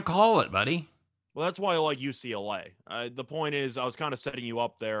 What do you want to call it, buddy? Well, that's why I like UCLA. The point is, I was kind of setting you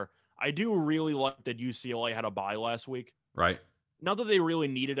up there. I do really like that UCLA had a bye last week. Right. Not that they really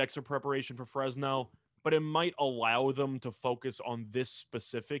needed extra preparation for Fresno, but it might allow them to focus on this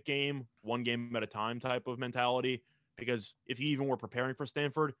specific game, one game at a time type of mentality. Because if you even were preparing for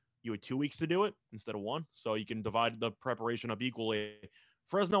Stanford, you had 2 weeks to do it instead of 1. So you can divide the preparation up equally.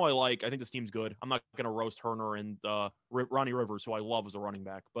 Fresno, I like. I think this team's good. I'm not going to roast Herner and Ronnie Rivers, who I love as a running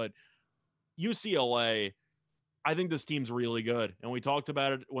back. But UCLA, I think this team's really good. And we talked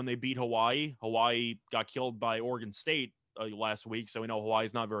about it when they beat Hawaii. Hawaii got killed by Oregon State last week, so we know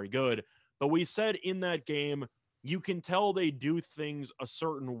Hawaii's not very good. But we said in that game, you can tell they do things a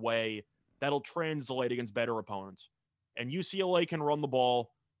certain way that'll translate against better opponents. And UCLA can run the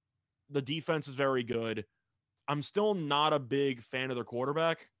ball. The defense is very good. I'm still not a big fan of their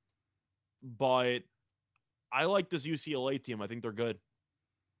quarterback, but I like this UCLA team. I think they're good.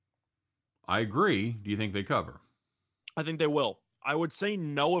 I agree. Do you think they cover? I think they will. I would say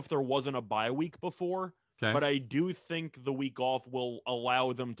no if there wasn't a bye week before, okay. But I do think the week off will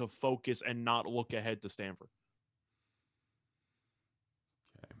allow them to focus and not look ahead to Stanford.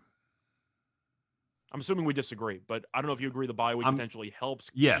 Okay. I'm assuming we disagree, but I don't know if you agree the bye week potentially helps.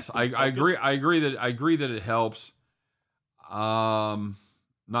 Yes, I agree. I agree that it helps.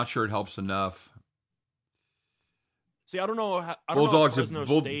 Not sure it helps enough. See, I don't know. Bulldogs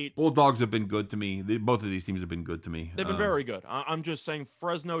have been good to me. Both of these teams have been good to me. They've been very good. I'm just saying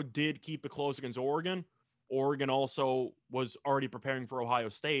Fresno did keep it close against Oregon. Oregon also was already preparing for Ohio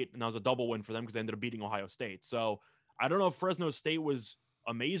State, and that was a double win for them because they ended up beating Ohio State. So I don't know if Fresno State was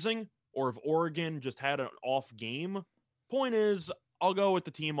amazing or if Oregon just had an off game. Point is, I'll go with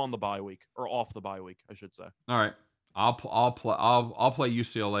the team on the bye week, or off the bye week, I should say. All right, I'll play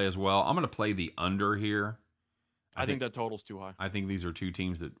UCLA as well. I'm going to play the under here. I think that total's too high. I think these are 2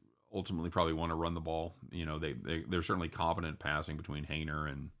 teams that ultimately probably want to run the ball. You know, they're certainly competent passing between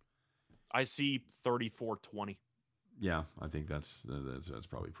Haener and. I see 34-20. Yeah, I think that's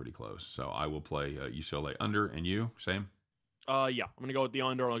probably pretty close. So I will play UCLA under, and you same. Yeah, I'm gonna go with the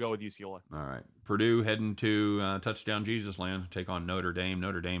under. And I'll go with UCLA. All right. Purdue heading to touchdown Jesus land, take on Notre Dame.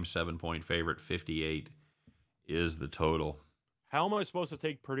 Notre Dame 7-point favorite, 58 is the total. How am I supposed to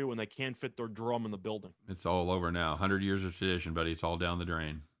take Purdue when they can't fit their drum in the building? It's all over now. 100 years of tradition, buddy. It's all down the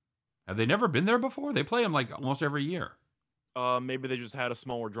drain. Have they never been there before? They play them like almost every year. Maybe they just had a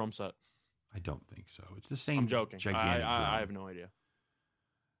smaller drum set. I don't think so. It's the same. I'm joking. Gigantic drum. I have no idea.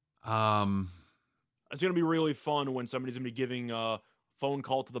 Um, It's gonna be really fun when somebody's gonna be giving a phone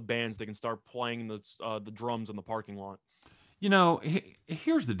call to the bands. They can start playing the drums in the parking lot. you know,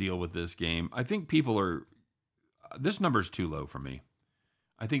 here's the deal with this game. I think people are. This number's too low for me.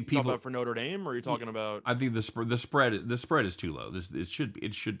 I think Talking people about for Notre Dame, or are you talking about? I think the spread is too low. It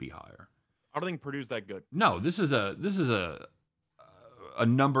should be higher. I don't think Purdue's that good. No, this is a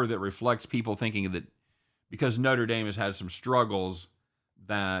number that reflects people thinking that because Notre Dame has had some struggles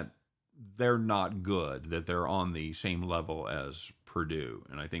that they're not good, that they're on the same level as Purdue.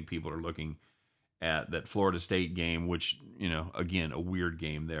 And I think people are looking at that Florida State game, which, again, a weird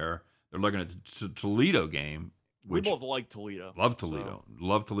game there. They're looking at the Toledo game. We both like Toledo. Love Toledo. So.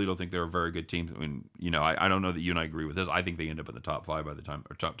 Love Toledo. Think they're a very good team. I mean, I don't know that you and I agree with this. I think they end up in the top 5 by the time,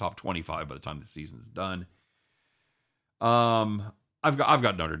 or top 25 by the time the season's done. I've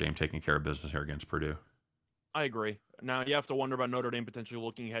got Notre Dame taking care of business here against Purdue. I agree. Now you have to wonder about Notre Dame potentially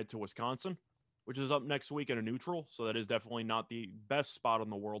looking ahead to Wisconsin, which is up next week in a neutral. So that is definitely not the best spot in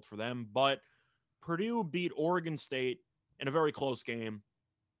the world for them. But Purdue beat Oregon State in a very close game,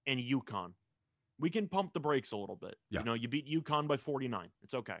 and UConn. We can pump the brakes a little bit. Yeah. You beat UConn by 49.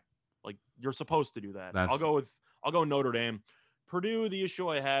 It's okay. Like, you're supposed to do that. I'll go Notre Dame. Purdue, the issue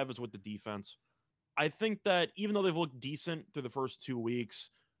I have is with the defense. I think that even though they've looked decent through the first 2 weeks,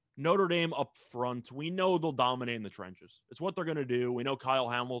 Notre Dame up front, we know they'll dominate in the trenches. It's what they're going to do. We know Kyle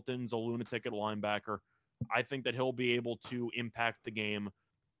Hamilton's a lunatic at linebacker. I think that he'll be able to impact the game.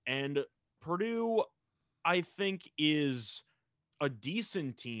 And Purdue, I think, is a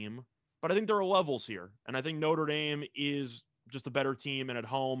decent team, but I think there are levels here. And I think Notre Dame is just a better team. And at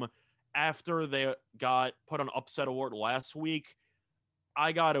home, after they got put on upset alert last week,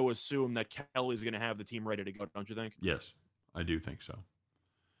 I got to assume that Kelly's going to have the team ready to go, don't you think? Yes, I do think so.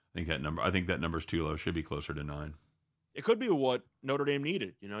 I think that number's too low. Should be closer to 9. It could be what Notre Dame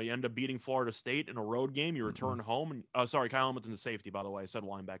needed. You end up beating Florida State in a road game. You return home. And sorry, Kyle Hamilton's a safety, by the way. I said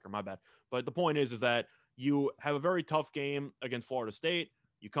linebacker. My bad. But the point is that you have a very tough game against Florida State.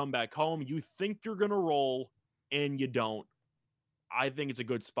 You come back home. You think you're going to roll, and you don't. I think it's a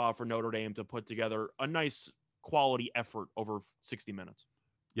good spot for Notre Dame to put together a nice quality effort over 60 minutes.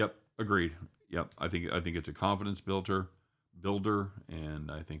 Yep, agreed. Yep, I think it's a confidence builder, and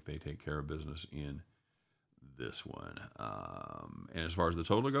I think they take care of business in this one. And as far as the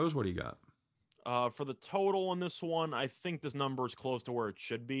total goes, what do you got? For the total on this one, I think this number is close to where it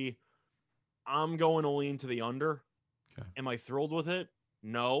should be. I'm going to lean to the under. Okay. Am I thrilled with it?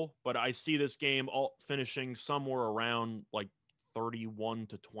 No, but I see this game all finishing somewhere around like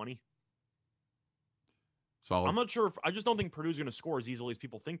 31-20. Solid. I'm not sure. I just don't think Purdue's going to score as easily as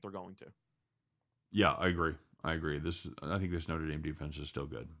people think they're going to. Yeah, I agree. I think this Notre Dame defense is still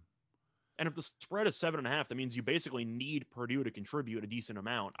good. And if the spread is 7.5, that means you basically need Purdue to contribute a decent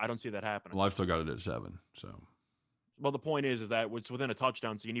amount. I don't see that happening. Well, I've still got it at 7. So. Well, the point is that it's within a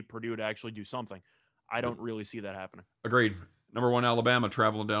touchdown, so you need Purdue to actually do something. I don't really see that happening. Agreed. Number 1, Alabama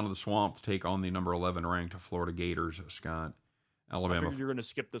traveling down to the swamp to take on the number 11 ranked Florida Gators. Scott, Alabama. I figured you're going to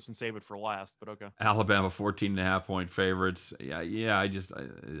skip this and save it for last, but okay. Alabama 14.5 point favorites. Yeah. I just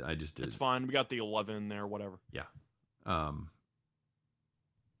did. It's fine. We got the 11 there. Whatever. Yeah. I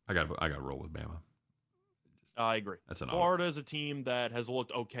got to roll with Bama. I agree. Florida is a team that has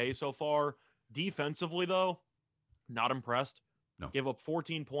looked okay so far. Defensively, though, not impressed. No. Gave up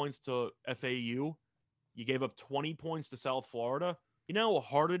 14 points to FAU. You gave up 20 points to South Florida. You know how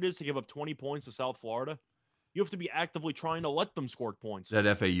hard it is to give up 20 points to South Florida? You have to be actively trying to let them score points. That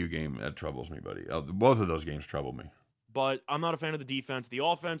FAU game, that troubles me, buddy. Both of those games trouble me. But I'm not a fan of the defense. The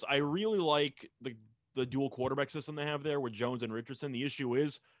offense, I really like the dual quarterback system they have there with Jones and Richardson. The issue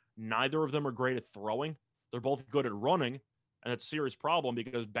is neither of them are great at throwing. They're both good at running, and it's a serious problem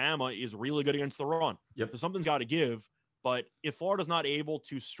because Bama is really good against the run. Yep. So something's got to give. But if Florida's not able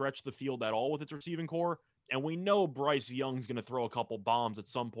to stretch the field at all with its receiving core, and we know Bryce Young's going to throw a couple bombs at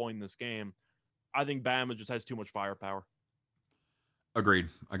some point in this game, I think Bama just has too much firepower. Agreed.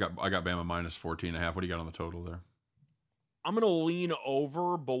 I got Bama minus 14.5. What do you got on the total there? I'm going to lean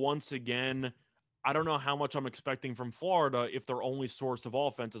over, but once again, I don't know how much I'm expecting from Florida if their only source of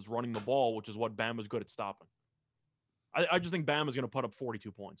offense is running the ball, which is what Bama's good at stopping. I just think Bama's going to put up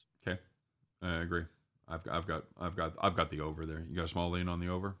 42 points. Okay. I agree. I've got the over there. You got a small lean on the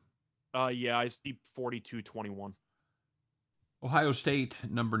over. Yeah, I see 42-21. Ohio State,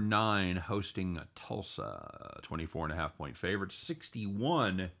 number 9, hosting Tulsa, 24.5-point favorite.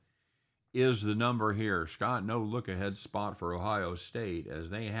 61 is the number here. Scott, no look-ahead spot for Ohio State as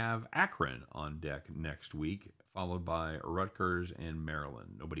they have Akron on deck next week, followed by Rutgers and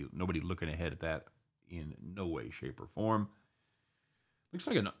Maryland. Nobody looking ahead at that in no way, shape, or form. Looks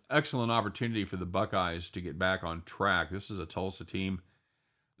like an excellent opportunity for the Buckeyes to get back on track. This is a Tulsa team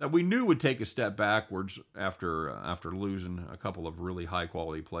that we knew would take a step backwards after losing a couple of really high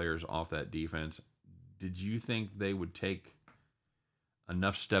quality players off that defense. Did you think they would take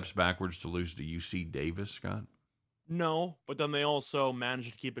enough steps backwards to lose to UC Davis, Scott? No, but then they also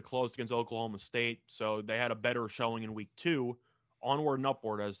managed to keep it close against Oklahoma State, so they had a better showing in week 2, onward and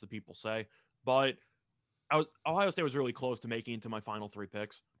upward, as the people say. But Ohio State was really close to making it to my final 3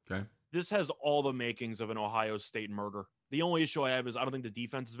 picks. Okay. This has all the makings of an Ohio State murder. The only issue I have is I don't think the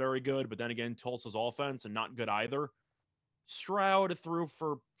defense is very good, but then again, Tulsa's offense and not good either. Stroud threw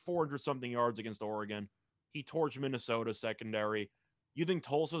for 400-something yards against Oregon. He torched Minnesota secondary. You think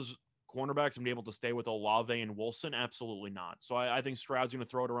Tulsa's cornerbacks going to be able to stay with Olave and Wilson? Absolutely not. So I think Stroud's going to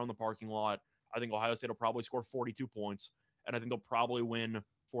throw it around the parking lot. I think Ohio State will probably score 42 points, and I think they'll probably win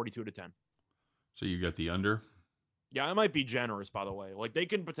 42-10. So you got the under? Yeah, I might be generous, by the way. Like, they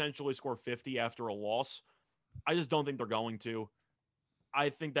can potentially score 50 after a loss. I just don't think they're going to. I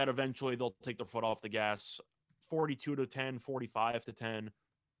think that eventually they'll take their foot off the gas. 42-10, 45-10.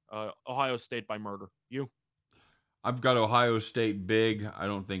 Ohio State by murder. You? I've got Ohio State big. I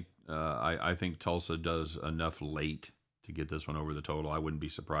don't think I think Tulsa does enough late to get this one over the total. I wouldn't be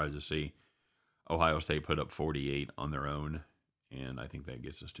surprised to see Ohio State put up 48 on their own, and I think that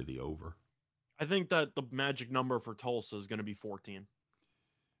gets us to the over. I think that the magic number for Tulsa is going to be 14.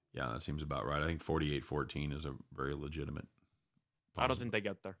 Yeah, that seems about right. I think 48-14 is a very legitimate I don't think they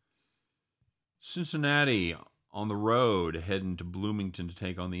get there. Cincinnati on the road, heading to Bloomington to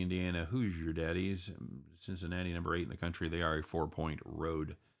take on the Indiana Hoosier Daddies. Cincinnati, number 8 in the country. They are a 4-point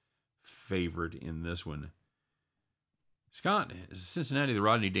road favorite in this one. Scott, is Cincinnati the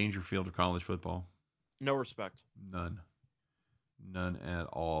Rodney Dangerfield of college football? No respect. None at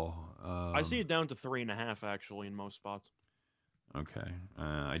all. I see it down to 3.5 actually in most spots. Okay,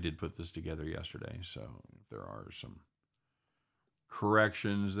 I did put this together yesterday, so if there are some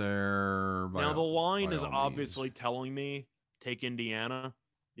corrections there. Now the line is obviously telling me take Indiana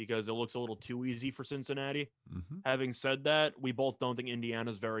because it looks a little too easy for Cincinnati. Mm-hmm. Having said that, we both don't think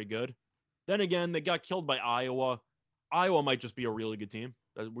Indiana's very good. Then again, they got killed by Iowa. Iowa might just be a really good team.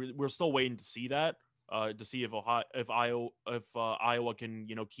 We're still waiting to see that. To see if Iowa can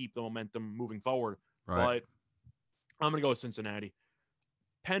keep the momentum moving forward. Right. But I'm gonna go with Cincinnati.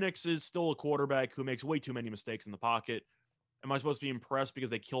 Penix is still a quarterback who makes way too many mistakes in the pocket. Am I supposed to be impressed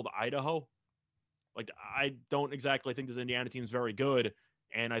because they killed Idaho? Like, I don't exactly think this Indiana team is very good,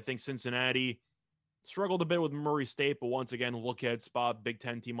 and I think Cincinnati struggled a bit with Murray State, but once again, look at spot, Big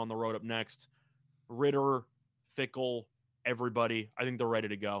Ten team on the road up next. Ritter, Fickle, everybody, I think they're ready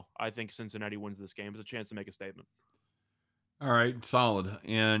to go. I think Cincinnati wins this game. It's a chance to make a statement. All right, solid.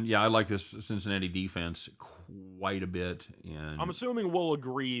 And yeah, I like this Cincinnati defense quite a bit. And I'm assuming we'll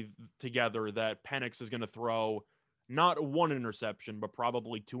agree together that Penix is going to throw not 1 interception, but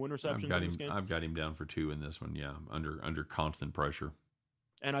probably 2 interceptions in this game. I've got him down for 2 in this one, yeah, under constant pressure.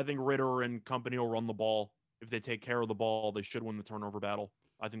 And I think Ritter and company will run the ball. If they take care of the ball, they should win the turnover battle.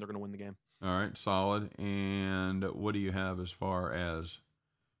 I think they're going to win the game. All right, solid. And what do you have as far as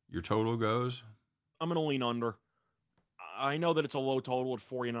your total goes? I'm going to lean under. I know that it's a low total at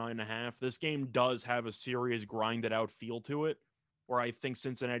 49.5. This game does have a serious grinded out feel to it, where I think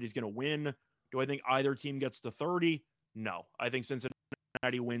Cincinnati's going to win. Do I think either team gets to 30? No. I think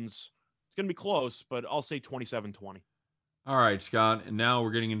Cincinnati wins. It's going to be close, but I'll say 27-20. All right, Scott. And now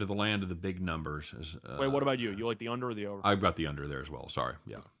we're getting into the land of the big numbers. Wait, what about you? You like the under or the over? I've got the under there as well. Sorry.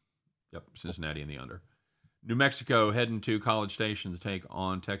 Yeah. Yep. Cincinnati and the under. New Mexico heading to College Station to take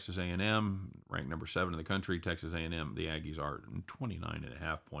on Texas A&M, ranked number 7 in the country. Texas A&M, the Aggies are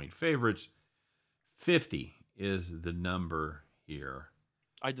 29.5-point favorites. 50 is the number here.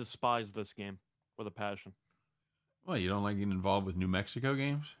 I despise this game with a passion. Well, you don't like getting involved with New Mexico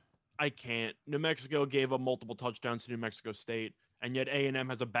games? I can't. New Mexico gave up multiple touchdowns to New Mexico State, and yet A&M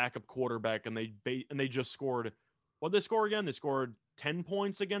has a backup quarterback, and they just scored. What did they score again? They scored 10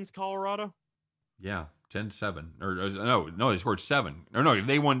 points against Colorado. Yeah, 10-7. Or no, they scored 7. Or no,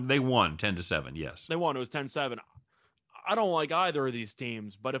 they won 10-7. Yes, they won. It was 10-7. I don't like either of these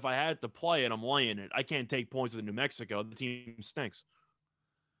teams, but if I had to play it, I'm laying it. I can't take points with New Mexico. The team stinks.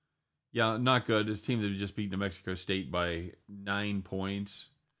 Yeah, not good. This team that just beat New Mexico State by 9 points.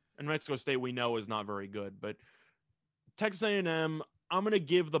 And Mexico State we know is not very good, but Texas A&M, I'm going to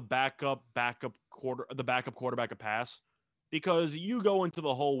give the backup quarterback a pass because you go into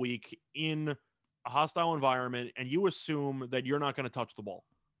the whole week in a hostile environment and you assume that you're not going to touch the ball.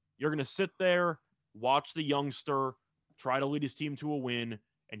 You're going to sit there, watch the youngster try to lead his team to a win,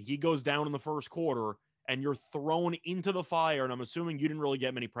 and he goes down in the first quarter, and you're thrown into the fire. And I'm assuming you didn't really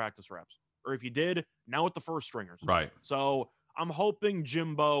get many practice reps, or if you did, now with the first stringers. Right. So I'm hoping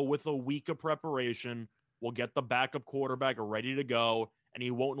Jimbo, with a week of preparation, will get the backup quarterback ready to go, and he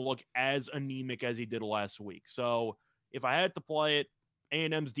won't look as anemic as he did last week. So if I had to play it,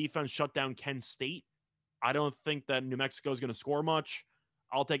 A&M's defense shut down Kent State. I don't think that New Mexico is going to score much.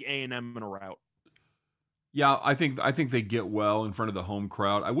 I'll take A&M in a rout. Yeah, I think they get well in front of the home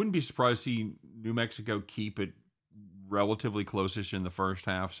crowd. I wouldn't be surprised to see New Mexico keep it relatively close-ish in the first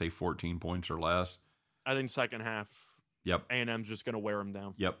half, say 14 points or less. I think second half, Yep. A&M's just going to wear them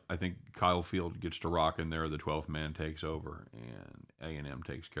down. Yep, I think Kyle Field gets to rock in there. The 12th man takes over, and A&M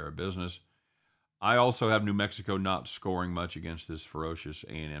takes care of business. I also have New Mexico not scoring much against this ferocious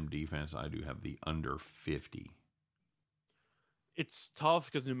A&M defense. I do have the under 50. It's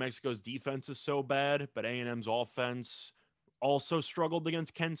tough because New Mexico's defense is so bad, but A&M's offense also struggled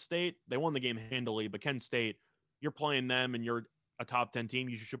against Kent State. They won the game handily, but Kent State, you're playing them and you're a top 10 team,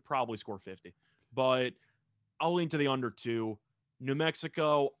 you should probably score 50. But I'll lean to the under 2. New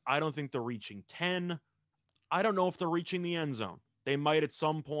Mexico, I don't think they're reaching 10. I don't know if they're reaching the end zone. They might at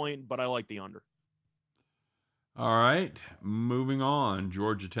some point, but I like the under. All right, moving on.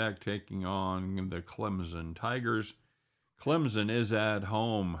 Georgia Tech taking on the Clemson Tigers. Clemson is at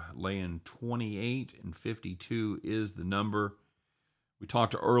home, laying 28, and 52 is the number. We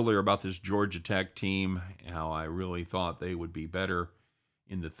talked earlier about this Georgia Tech team, how I really thought they would be better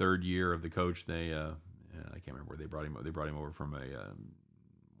in the third year of the coach. They, I can't remember where they brought him. They brought him over from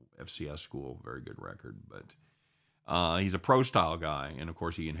a FCS school, very good record, but he's a pro-style guy, and of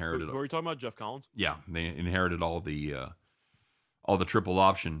course he inherited. Who are you talking about, Jeff Collins? Yeah, they inherited all the triple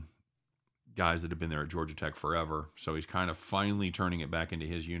option guys that have been there at Georgia Tech forever. So he's kind of finally turning it back into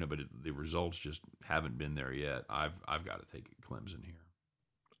his unit, but the results just haven't been there yet. I've got to take Clemson here.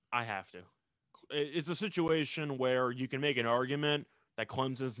 I have to. It's a situation where you can make an argument that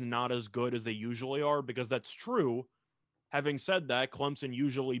Clemson's not as good as they usually are, because that's true. Having said that, Clemson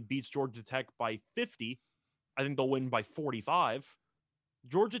usually beats Georgia Tech by 50. I think they'll win by 45.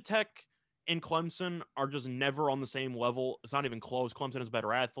 Georgia Tech and Clemson are just never on the same level. It's not even close. Clemson has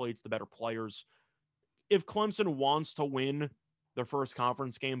better athletes, the better players. If Clemson wants to win their first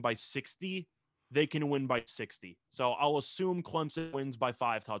conference game by 60, they can win by 60. So I'll assume Clemson wins by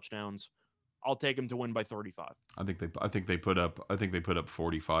 5 touchdowns. I'll take them to win by 35. I think they put up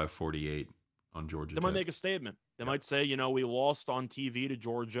 45-48 on Georgia Tech. They might make a statement. They might say, we lost on TV to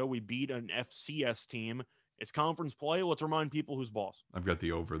Georgia. We beat an FCS team. It's conference play. Let's remind people who's boss. I've got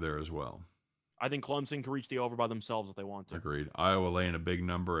the over there as well. I think Clemson can reach the over by themselves if they want to. Agreed. Iowa laying a big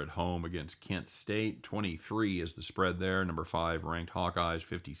number at home against Kent State. 23 is the spread there. Number 5 ranked Hawkeyes.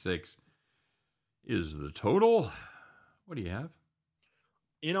 56 is the total. What do you have?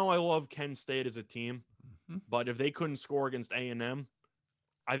 I love Kent State as a team, but if they couldn't score against A&M,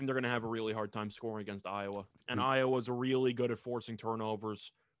 I think they're going to have a really hard time scoring against Iowa. And Iowa's really good at forcing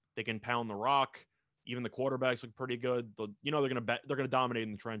turnovers. They can pound the rock. Even the quarterbacks look pretty good. They're going to dominate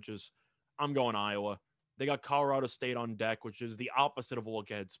in the trenches. I'm going Iowa. They got Colorado State on deck, which is the opposite of a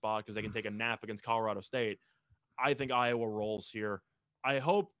look-ahead spot because they can take a nap against Colorado State. I think Iowa rolls here. I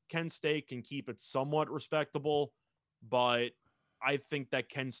hope Kent State can keep it somewhat respectable, but I think that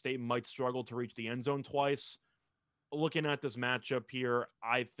Kent State might struggle to reach the end zone twice. Looking at this matchup here,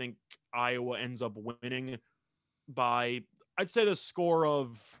 I think Iowa ends up winning by, I'd say, the score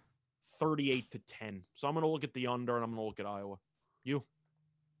of 38-10. So I'm going to look at the under, and I'm going to look at Iowa. You?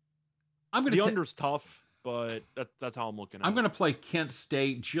 The under's tough, but that's how I'm looking at it. I'm going to play Kent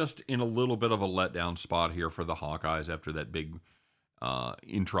State just in a little bit of a letdown spot here for the Hawkeyes after that big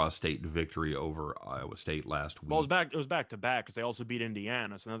intra-state victory over Iowa State last week. Well, it was back-to-back because they also beat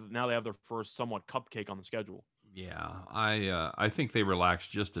Indiana, so now they have their first somewhat cupcake on the schedule. Yeah, I think they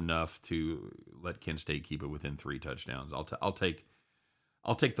relaxed just enough to let Kent State keep it within 3 touchdowns. I'll take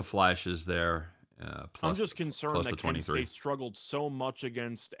the flashes there. I'm just concerned that Kent State struggled so much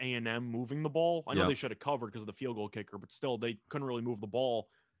against A&M moving the ball. I know they should have covered because of the field goal kicker, but still, they couldn't really move the ball.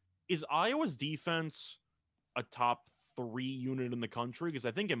 Is Iowa's defense a top 3 unit in the country? Because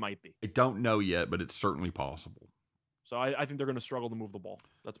I think it might be. I don't know yet, but it's certainly possible. So I think they're going to struggle to move the ball.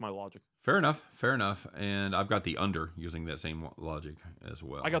 That's my logic. Fair enough. Fair enough. And I've got the under using that same logic as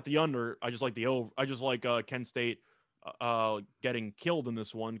well. I got the under. I just like the over. I just like Kent State getting killed in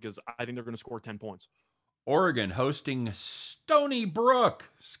this one because I think they're going to score 10 points. Oregon hosting Stony Brook.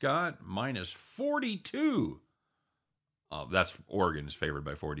 Scott, minus 42. That's Oregon is favored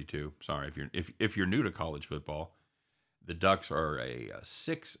by 42. Sorry, if you're new to college football, the Ducks are a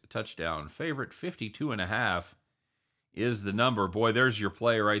 6 touchdown favorite. 52.5 is the number. Boy, there's your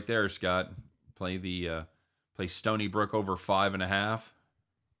play right there, Scott. Play Stony Brook over 5.5.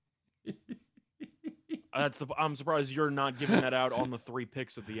 I'm surprised you're not giving that out on the 3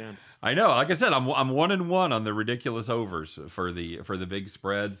 picks at the end. I know. Like I said, I'm 1-1 on the ridiculous overs for the big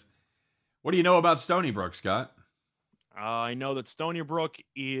spreads. What do you know about Stony Brook, Scott? I know that Stony Brook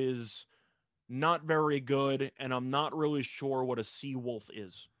is not very good, and I'm not really sure what a sea wolf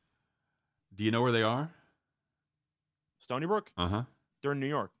is. Do you know where they are? Stony Brook? Uh-huh. They're in New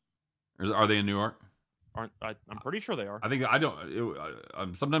York. Are they in New York? I'm pretty sure they are. I think I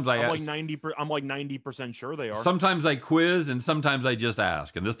don't. Sometimes I I'm ask. I'm like 90% sure they are. Sometimes I quiz, and sometimes I just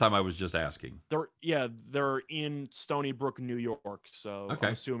ask. And this time I was just asking. They're in Stony Brook, New York. So okay.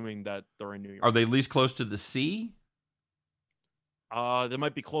 I'm assuming that they're in New York. Are they at least close to the sea? They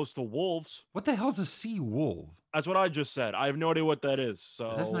might be close to wolves. What the hell's a sea wolf? That's what I just said. I have no idea what that is.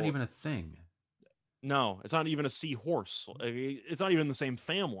 So that's not even a thing. No, it's not even a seahorse. It's not even the same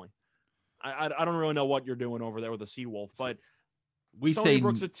family. I don't really know what you're doing over there with a sea wolf, but Stony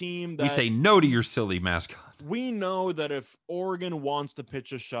Brook's a team that we say no to your silly mascot. We know that if Oregon wants to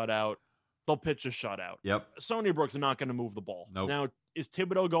pitch a shutout, they'll pitch a shutout. Yep. Stony Brook's not going to move the ball. Nope. Now, is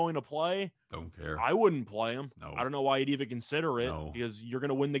Thibodeau going to play? Don't care. I wouldn't play him. No. I don't know why you'd even consider it No. because you're going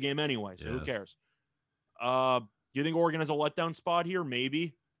to win the game anyway. So yes. Who cares? Do you think Oregon has a letdown spot here?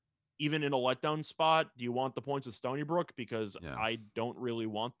 Maybe. Even in a letdown spot, do you want the points of Stony Brook? Because I don't really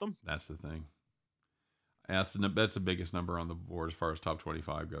want them. That's the thing. That's the biggest number on the board as far as top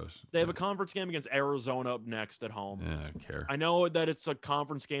 25 goes. They have a conference game against Arizona up next at home. Yeah, I don't care. I know that it's a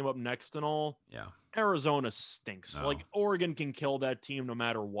conference game up next and all. Yeah. Arizona stinks. No. Like, Oregon can kill that team no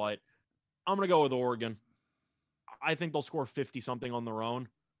matter what. I'm going to go with Oregon. I think they'll score 50-something on their own.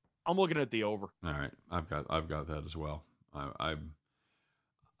 I'm looking at the over. All right. I've got that as well.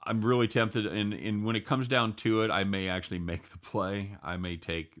 I'm really tempted, and when it comes down to it, I may actually make the play. I may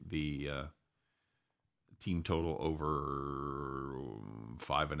take the team total over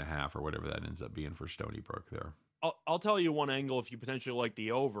 5.5 or whatever that ends up being for Stony Brook there. I'll tell you one angle if you potentially like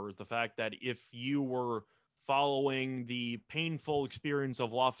the over is the fact that if you were following the painful experience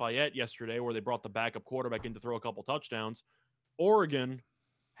of Lafayette yesterday where they brought the backup quarterback in to throw a couple touchdowns, Oregon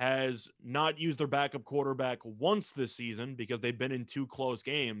has not used their backup quarterback once this season because they've been in 2 close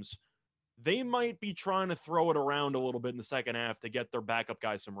games. They might be trying to throw it around a little bit in the second half to get their backup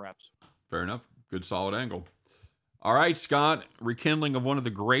guys some reps. Fair enough. Good solid angle. All right, Scott, rekindling of one of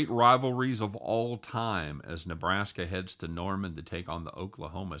the great rivalries of all time as Nebraska heads to Norman to take on the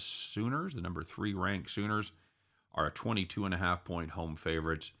Oklahoma Sooners. The number 3 ranked Sooners are a 22.5-point home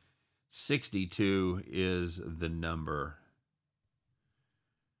favorites. 62 is the number.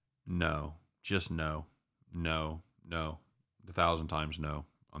 No, just no, 1,000 times no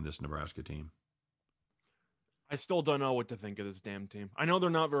on this Nebraska team. I still don't know what to think of this damn team. I know they're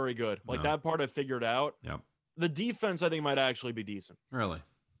not very good. Like, that part I figured out. Yep. The defense, I think, might actually be decent. Really?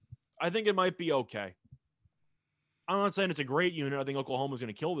 I think it might be okay. I'm not saying it's a great unit. I think Oklahoma's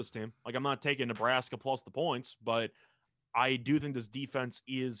going to kill this team. Like, I'm not taking Nebraska plus the points, but I do think this defense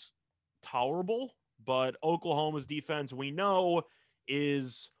is tolerable. But Oklahoma's defense, we know,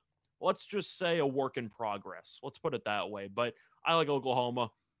 is, let's just say, a work in progress. Let's put it that way. But I like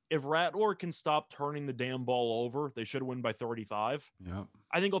Oklahoma. If Rattler can stop turning the damn ball over, they should win by 35. Yep.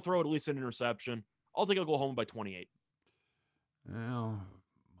 I think he'll throw at least an interception. I'll take Oklahoma by 28. Well,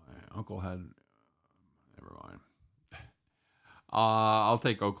 my uncle had... Never mind. I'll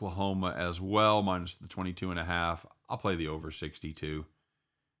take Oklahoma as well, minus the 22.5. I'll play the over 62.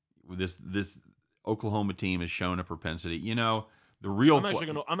 This Oklahoma team has shown a propensity. You know, the real... I'm actually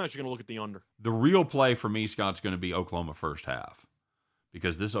gonna look at the under. The real play for me, Scott's going to be Oklahoma first half.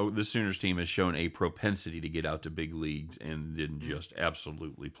 Because this Sooners team has shown a propensity to get out to big leagues and then just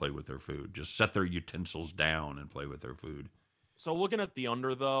absolutely play with their food. Just set their utensils down and play with their food. So looking at the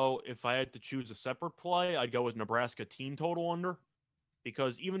under, though, if I had to choose a separate play, I'd go with Nebraska team total under.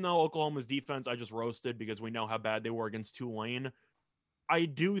 Because even though Oklahoma's defense I just roasted because we know how bad they were against Tulane, I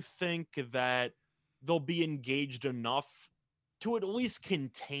do think that they'll be engaged enough to at least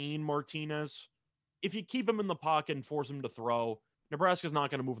contain Martinez. If you keep him in the pocket and force him to throw, Nebraska's not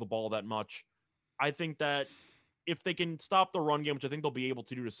going to move the ball that much. I think that if they can stop the run game, which I think they'll be able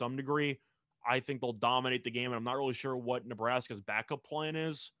to do to some degree, I think they'll dominate the game. And I'm not really sure what Nebraska's backup plan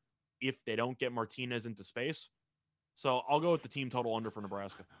is if they don't get Martinez into space. So I'll go with the team total under for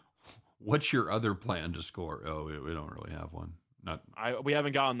Nebraska. What's your other plan to score? Oh, we don't really have one. We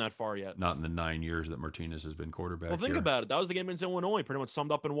haven't gotten that far yet. Not in the 9 years that Martinez has been quarterback. Well, think about it. That was the game against Illinois, pretty much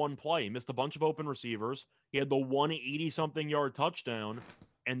summed up in one play. He missed a bunch of open receivers. He had the 180-something yard touchdown,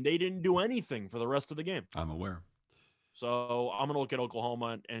 and they didn't do anything for the rest of the game. I'm aware. So I'm going to look at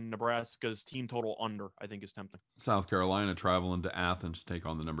Oklahoma, and Nebraska's team total under, I think, is tempting. South Carolina traveling to Athens to take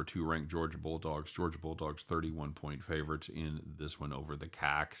on the number 2 ranked Georgia Bulldogs. Georgia Bulldogs 31-point favorites in this one over the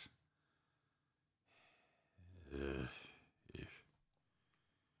Cax.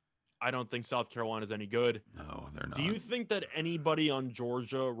 I don't think South Carolina's any good. No, they're not. Do you think that anybody on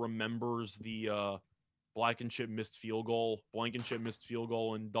Georgia remembers the Blankenship missed field goal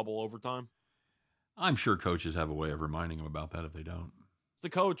in double overtime? I'm sure coaches have a way of reminding them about that if they don't. It's the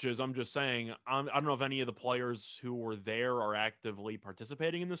coaches. I'm just saying, I don't know if any of the players who were there are actively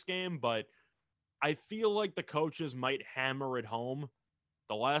participating in this game, but I feel like the coaches might hammer it home.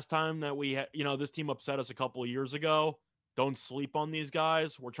 The last time that we had, this team upset us a couple of years ago. Don't sleep on these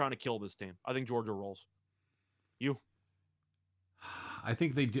guys. We're trying to kill this team. I think Georgia rolls. You? I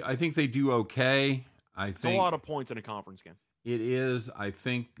think they do. I think they do okay. It's a lot of points in a conference game. It is. I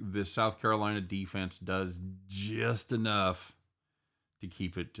think the South Carolina defense does just enough to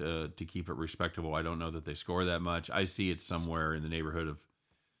keep it respectable. I don't know that they score that much. I see it somewhere in the neighborhood of,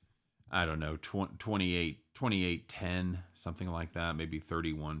 I don't know, 28-10, something like that, maybe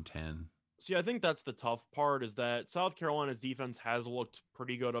 31-10. See, I think that's the tough part, is that South Carolina's defense has looked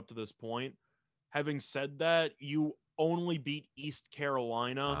pretty good up to this point. Having said that, you only beat East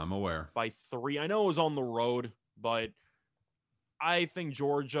Carolina. I'm aware. By 3. I know it was on the road, but I think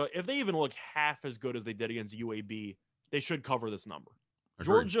Georgia, if they even look half as good as they did against UAB, they should cover this number. Agreed.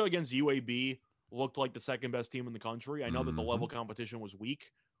 Georgia against UAB looked like the second best team in the country. I know that the level competition was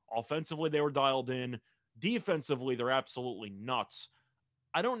weak. Offensively, they were dialed in. Defensively, they're absolutely nuts.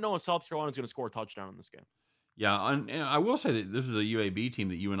 I don't know if South Carolina's going to score a touchdown in this game. Yeah, and I will say that this is a UAB team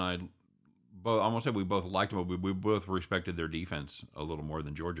that you and I both, I won't say we both liked them, but we both respected their defense a little more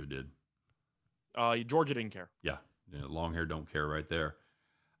than Georgia did. Georgia didn't care. Yeah, long hair don't care right there.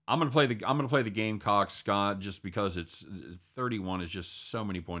 I'm gonna play the Gamecocks, Scott, just because it's 31 is just so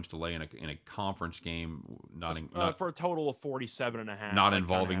many points to lay in a conference game, not for a total of 47.5. Not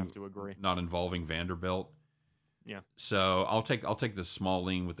involving, have to agree. Not involving Vanderbilt. Yeah. So I'll take the small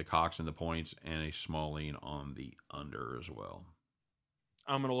lean with the Cox and the points, and a small lean on the under as well.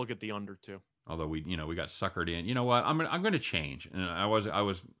 I'm gonna look at the under too. Although we got suckered in. You know what? I'm gonna change. And I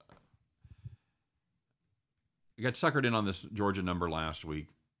got suckered in on this Georgia number last week.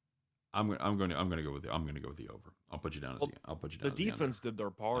 I'm gonna go with the over. I'll put you down as the defense did their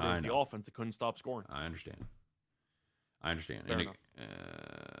part. It was the offense that couldn't stop scoring. I understand. Fair enough.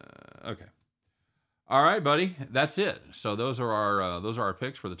 Okay. All right, buddy. That's it. So those are our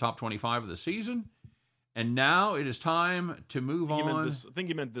picks for the top 25 of the season. And now it is time to move on. I think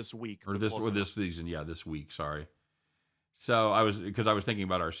you meant this week. Or this season. Yeah, this week. Sorry. So I was thinking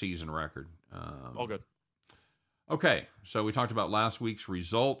about our season record. All good. Okay. So we talked about last week's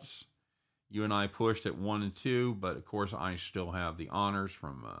results. You and I pushed at 1 and 2, but of course I still have the honors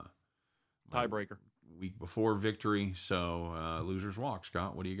from tiebreaker week before victory. So losers walk.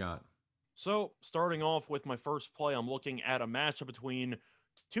 Scott, what do you got? So starting off with my first play, I'm looking at a matchup between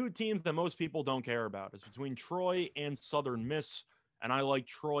two teams that most people don't care about. It's between Troy and Southern Miss, and I like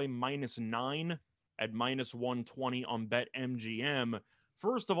Troy -9 at -120 on BetMGM.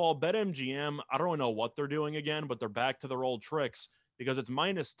 First of all, BetMGM, I don't know what they're doing again, but they're back to their old tricks because it's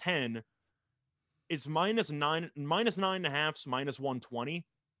 -10. It's -9.5's -120.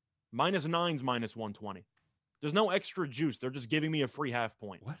 -9's -120. There's no extra juice. They're just giving me a free half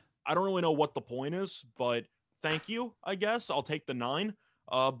point. What? I don't really know what the point is, but thank you, I guess. I'll take the 9.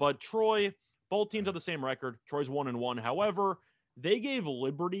 But Troy, both teams have the same record. Troy's 1-1. However, they gave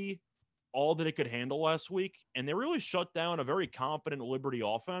Liberty all that it could handle last week, and they really shut down a very competent Liberty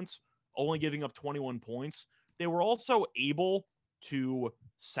offense, only giving up 21 points. They were also able to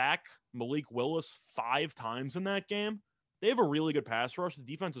sack Malik Willis 5 times in that game. They have a really good pass rush. The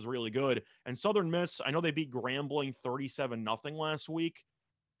defense is really good. And Southern Miss, I know they beat Grambling 37-0 last week.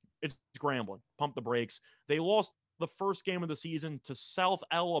 It's Grambling. Pump the brakes. They lost the first game of the season to South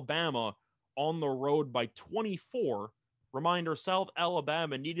Alabama on the road by 24. Reminder, South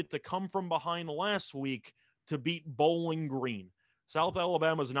Alabama needed to come from behind last week to beat Bowling Green. South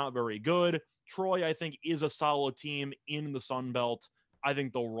Alabama is not very good. Troy, I think, is a solid team in the Sun Belt. I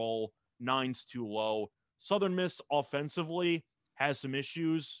think they'll roll. 9's too low. Southern Miss offensively has some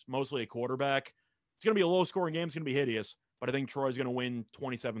issues, mostly a quarterback. It's going to be a low-scoring game. It's going to be hideous, but I think Troy's going to win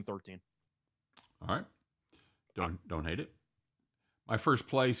 27-13. All right. Don't hate it. My first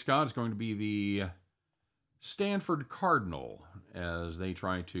play, Scott, is going to be the Stanford Cardinal as they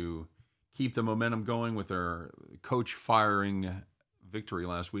try to keep the momentum going with their coach firing victory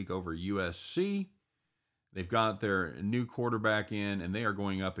last week over USC. They've got their new quarterback in, and they are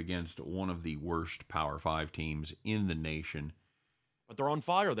going up against one of the worst Power 5 teams in the nation. But they're on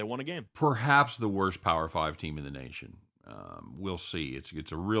fire. They won a game. Perhaps the worst Power 5 team in the nation. We'll see.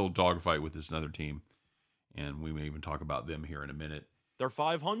 It's a real dogfight with this other team, and we may even talk about them here in a minute. They're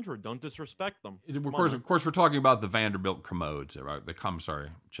 500. Don't disrespect them. Of course, we're talking about the Vanderbilt Commodes, right?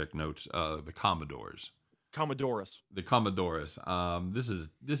 Check notes. The Commodores. The Commodores. This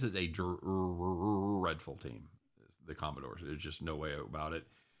is a dreadful team. The Commodores. There's just no way about it.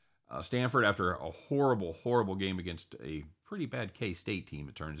 Stanford, after a horrible game against a pretty bad K-State team,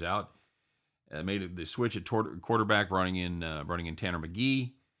 it turns out, made the switch at quarterback, running in Tanner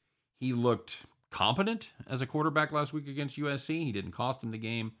McGee. He looked competent as a quarterback last week against USC. He didn't cost them the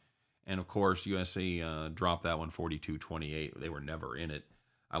game. And, of course, USC dropped that one 42-28. They were never in it.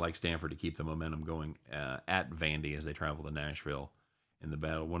 I like Stanford to keep the momentum going at Vandy as they travel to Nashville in the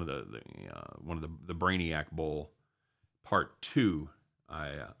battle. One of the Brainiac Bowl Part 2.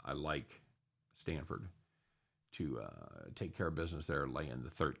 I like Stanford to take care of business there, laying the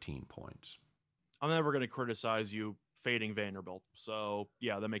 13 points. I'm never going to criticize you fading Vanderbilt. So,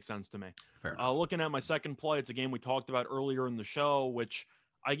 yeah, that makes sense to me. Fair enough. Looking at my second play, it's a game we talked about earlier in the show, which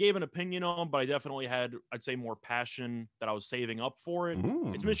I gave an opinion on, but I definitely had, I'd say, more passion that I was saving up for it.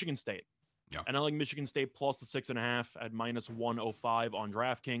 Ooh. It's Michigan State. Yeah. And I like Michigan State plus the 6.5 at -105 on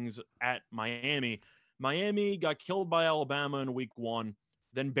DraftKings at Miami. Miami got killed by Alabama in week 1,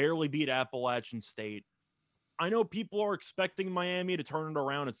 then barely beat Appalachian State. I know people are expecting Miami to turn it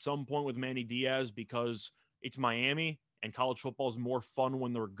around at some point with Manny Diaz because it's Miami and college football is more fun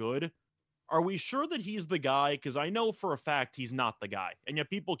when they're good. Are we sure that he's the guy? Because I know for a fact he's not the guy. And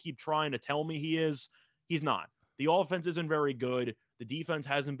yet people keep trying to tell me he is. He's not. The offense isn't very good. The defense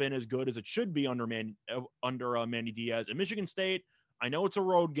hasn't been as good as it should be under Manny Diaz. And Michigan State, I know it's a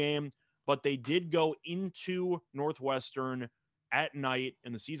road game, but they did go into Northwestern at night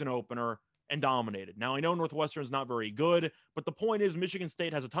in the season opener and dominated. Now, I know Northwestern is not very good, but the point is Michigan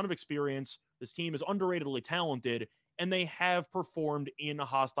State has a ton of experience. This team is underratedly talented, and they have performed in a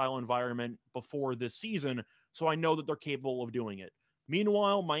hostile environment before this season, so I know that they're capable of doing it.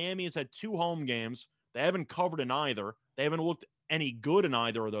 Meanwhile, Miami has had 2 home games. They haven't covered in either. They haven't looked any good in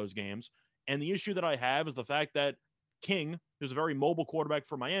either of those games. And the issue that I have is the fact that King, who's a very mobile quarterback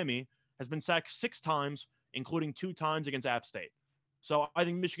for Miami, has been sacked 6 times, including 2 times against App State. So I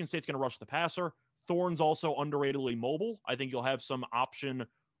think Michigan State's going to rush the passer. Thorne's also underratedly mobile. I think you'll have some option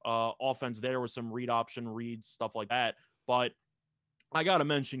offense there with some reads, stuff like that. But I got to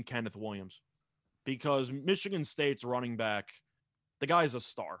mention Kenneth Williams because Michigan State's running back, the guy's a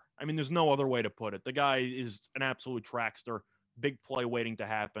star. I mean, there's no other way to put it. The guy is an absolute trackster, big play waiting to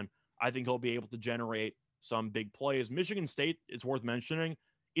happen. I think he'll be able to generate some big plays. Michigan State, it's worth mentioning,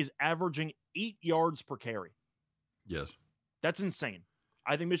 is averaging 8 yards per carry. Yes. That's insane.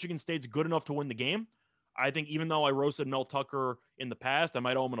 I think Michigan State's good enough to win the game. I think even though I roasted Mel Tucker in the past, I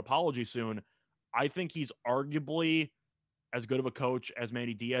might owe him an apology soon. I think he's arguably as good of a coach as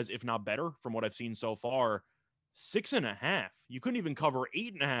Manny Diaz, if not better, from what I've seen so far. 6.5. You couldn't even cover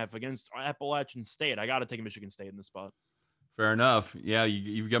 8.5 against Appalachian State. I got to take Michigan State in this spot. Fair enough. Yeah,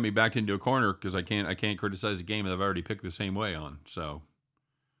 you've got me backed into a corner because I can't criticize a game that I've already picked the same way on. So,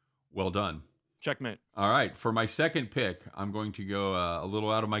 well done. Checkmate. All right. For my second pick, I'm going to go a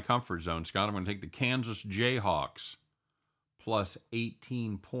little out of my comfort zone, Scott. I'm going to take the Kansas Jayhawks plus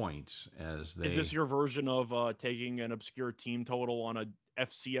 18 points as they... Is this your version of taking an obscure team total on a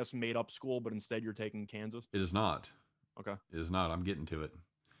FCS made-up school, but instead you're taking Kansas? It is not. Okay. It is not. I'm getting to it.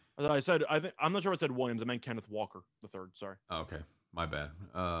 I'm not sure I said Williams. I meant Kenneth Walker the third. Sorry. Okay. My bad.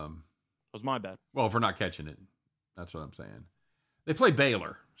 It was my bad. Well, if we're not catching it, that's what I'm saying. They play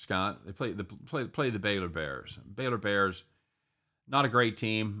Baylor, Scott. They play the Baylor Bears. Baylor Bears, not a great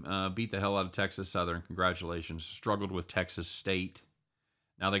team. Beat the hell out of Texas Southern. Congratulations. Struggled with Texas State.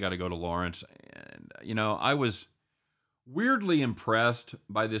 Now they got to go to Lawrence. And, I was weirdly impressed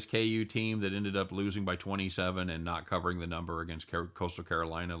by this KU team that ended up losing by 27 and not covering the number against Coastal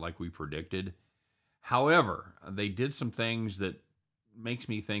Carolina like we predicted. However, they did some things that makes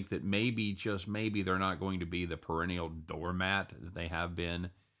me think that maybe, just maybe, they're not going to be the perennial doormat that they have been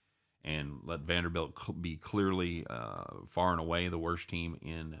and let Vanderbilt be clearly far and away the worst team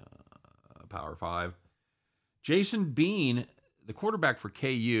in Power 5. Jason Bean, the quarterback for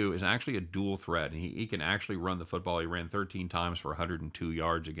KU, is actually a dual threat. He can actually run the football. He ran 13 times for 102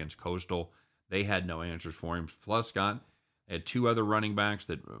 yards against Coastal. They had no answers for him. Plus, Scott had two other running backs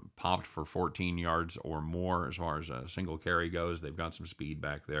that popped for 14 yards or more as far as a single carry goes. They've got some speed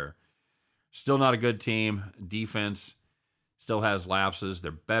back there. Still not a good team. Defense still has lapses.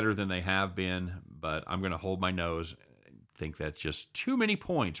 They're better than they have been, but I'm going to hold my nose. I think that's just too many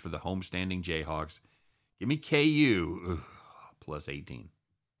points for the homestanding Jayhawks. Give me KU plus 18.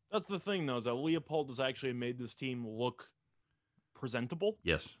 That's the thing, though, is that Leopold has actually made this team look presentable.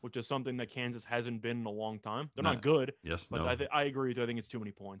 Yes. Which is something that Kansas hasn't been in a long time. They're No. not good. Yes, but no. I agree with you. I think it's too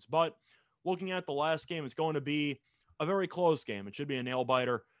many points. But looking at the last game, it's going to be a very close game. It should be a nail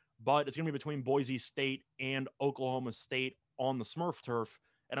biter, but it's going to be between Boise State and Oklahoma State on the Smurf turf.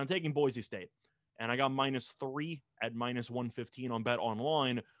 And I'm taking Boise State. And I got -3 at -115 on Bet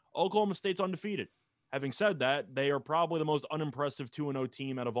Online. Oklahoma State's undefeated. Having said that, they are probably the most unimpressive 2-0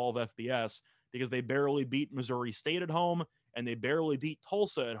 team out of all of FBS because they barely beat Missouri State at home and they barely beat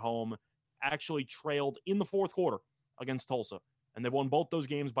Tulsa at home, actually trailed in the fourth quarter against Tulsa. And they've won both those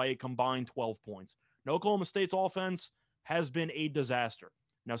games by a combined 12 points. Now, Oklahoma State's offense has been a disaster.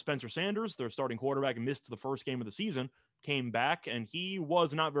 Now, Spencer Sanders, their starting quarterback, missed the first game of the season, came back, and he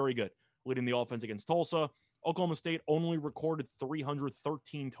was not very good, leading the offense against Tulsa. Oklahoma State only recorded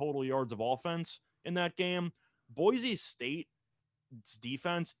 313 total yards of offense in that game. Boise State's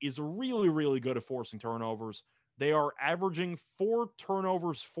defense is really, really good at forcing turnovers. They are averaging 4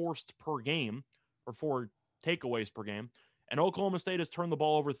 turnovers forced per game, or 4 takeaways per game. And Oklahoma State has turned the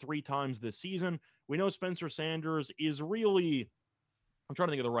ball over 3 times this season. We know Spencer Sanders is really, I'm trying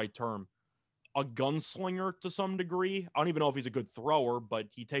to think of the right term, a gunslinger to some degree. I don't even know if he's a good thrower, but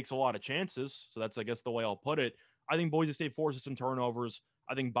he takes a lot of chances. So that's, I guess, the way I'll put it. I think Boise State forces some turnovers.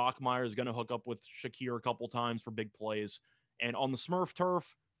 I think Bachmeier is going to hook up with Shakir a couple times for big plays. And on the Smurf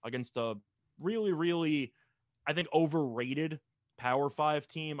turf against a really, really, I think, overrated Power 5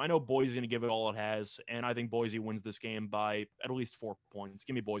 team, I know Boise's going to give it all it has, and I think Boise wins this game by at least 4 points.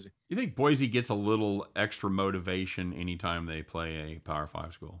 Give me Boise. You think Boise gets a little extra motivation anytime they play a Power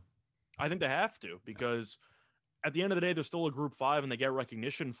 5 school? I think they have to, because at the end of the day, they're still a Group 5 and they get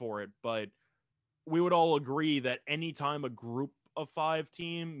recognition for it. But we would all agree that anytime a Group of 5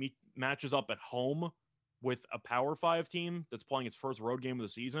 team matches up at home with a Power 5 team that's playing its first road game of the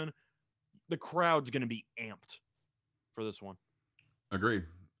season, the crowd's going to be amped for this one. Agreed.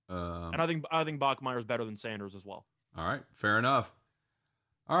 And I think Bachmeier is better than Sanders as well. All right, fair enough.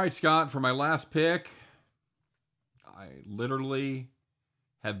 All right, Scott, for my last pick, I literally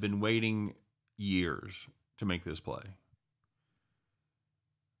have been waiting years to make this play.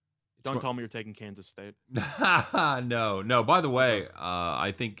 Don't tell me you're taking Kansas State. No. By the way,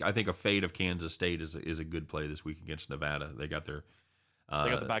 I think a fade of Kansas State is a good play this week against Nevada. They got their they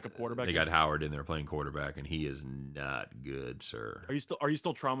got the backup quarterback. They got Howard in there playing quarterback, and he is not good, sir. Are you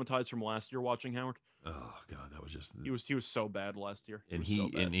still traumatized from last year watching Howard? Oh God, that was just he was so bad last year. And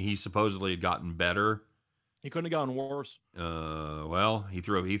he supposedly had gotten better. He couldn't have gotten worse. Well, he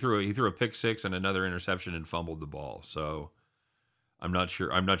threw a pick six and another interception and fumbled the ball. So I'm not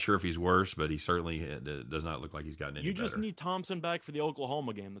sure if he's worse, but he certainly does not look like he's gotten any better. You just need Thompson back for the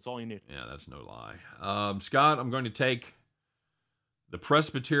Oklahoma game. That's all you need. Yeah, that's no lie. Scott, I'm going to take the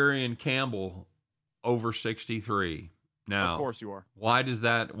Presbyterian Campbell over 63. Now, of course you are. Why is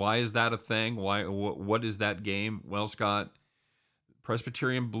that a thing? What is that game? Well, Scott,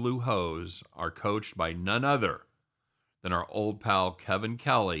 Presbyterian Blue Hose are coached by none other than our old pal Kevin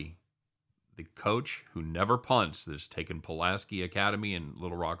Kelly, the coach who never punts, that's taken Pulaski Academy in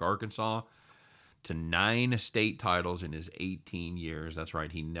Little Rock, Arkansas, to 9 state titles in his 18 years. That's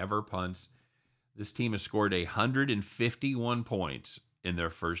right, he never punts. This team has scored 151 points in their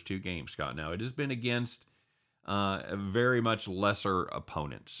first 2 games, Scott. Now, it has been against very much lesser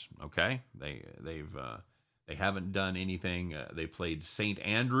opponents. Okay, they haven't done anything. They played St.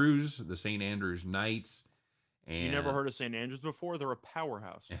 Andrews, the St. Andrews Knights. And you never heard of St. Andrews before? They're a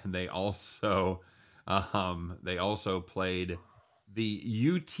powerhouse. And they also played the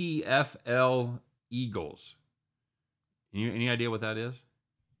UTFL Eagles. Any idea what that is?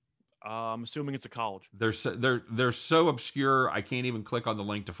 I'm assuming it's a college. They're so obscure, I can't even click on the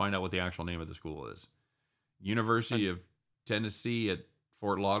link to find out what the actual name of the school is. University of Tennessee at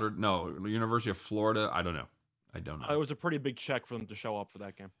Fort Lauderdale. No, University of Florida. I don't know. It was a pretty big check for them to show up for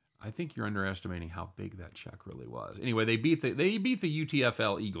that game. I think you're underestimating how big that check really was. Anyway, they beat the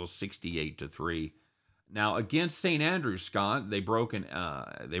UTFL Eagles 68-3. Now against St. Andrews, Scott, they broke a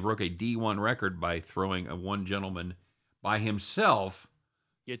D1 record by throwing one gentleman by himself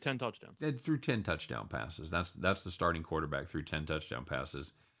He had 10 touchdowns. They threw 10 touchdown passes. That's the starting quarterback threw 10 touchdown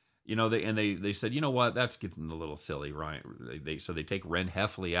passes. You know, they said, you know what, that's getting a little silly, right? So they take Ren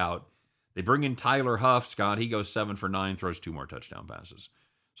Heffley out. They bring in Tyler Huff, Scott. He goes 7 for 9, throws 2 more touchdown passes.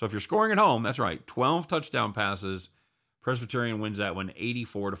 So if you're scoring at home, that's right, 12 touchdown passes. Presbyterian wins that one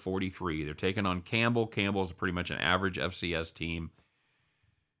 84-43. They're taking on Campbell. Campbell's pretty much an average FCS team.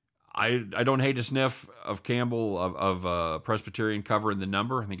 I don't hate a sniff of Campbell of Presbyterian covering the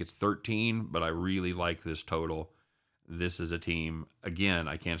number. I think it's 13, but I really like this total. This is a team, again,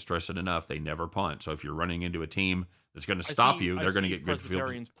 I can't stress it enough, they never punt. So if you're running into a team that's going to stop you, they're going to get good field.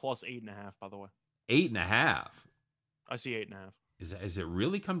 Presbyterians plus 8.5, by the way. 8.5? I see 8.5. Is it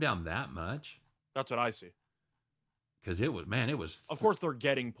really come down that much? That's what I see. Because it was. Of course, they're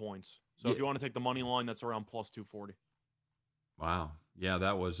getting points. So if you want to take the money line, that's around plus 240. Wow. Yeah,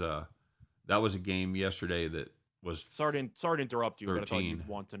 that was a game yesterday that was. Sorry to interrupt you, 13. but I thought you'd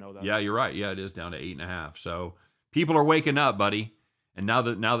want to know that. Yeah, you're right. Yeah, it is down to 8.5. So people are waking up, buddy. And now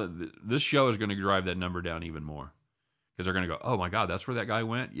that this show is going to drive that number down even more, because they're going to go, oh my God, that's where that guy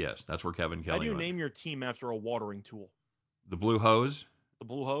went. Yes, that's where Kevin Kelly How do you went. name your team after a watering tool? The Blue Hose. The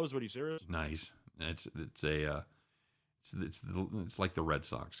Blue Hose? What are you serious? Nice. It's like the Red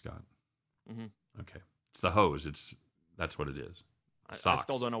Sox, Scott. Mm-hmm. Okay, it's the hose. That's what it is. I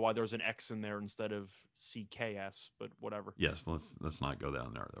still don't know why there's an X in there instead of CKS, but whatever. Yes, let's not go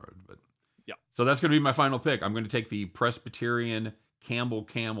down there, but yeah. So that's going to be my final pick. I'm going to take the Presbyterian Campbell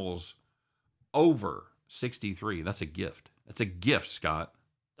Camels over 63. That's a gift. That's a gift, Scott.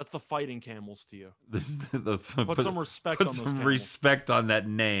 That's the Fighting Camels to you. Put some respect put on those some camels. respect on that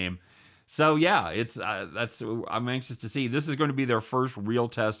name. So yeah, it's I'm anxious to see. This is going to be their first real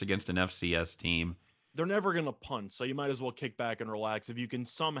test against an FCS team. They're never going to punt, so you might as well kick back and relax if you can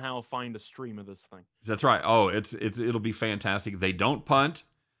somehow find a stream of this thing. That's right. Oh, it'll be fantastic. They don't punt.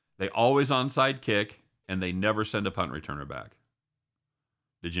 They always onside kick, and they never send a punt returner back.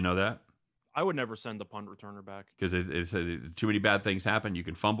 Did you know that? I would never send a punt returner back. Because it's too many bad things happen. You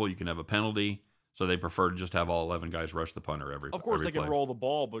can fumble. You can have a penalty. So they prefer to just have all 11 guys rush the punter every. Of course, every they play. can roll the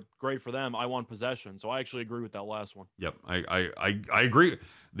ball, but great for them. I want possession, so I actually agree with that last one. Yep, I agree.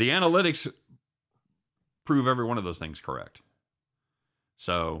 The analytics prove every one of those things correct.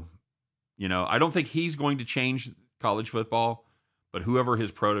 So, I don't think he's going to change college football, but whoever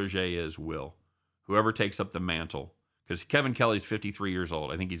his protege is will. Whoever takes up the mantle. Because Kevin Kelly's 53 years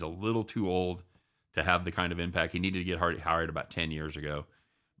old. I think he's a little too old to have the kind of impact. He needed to get hired about 10 years ago.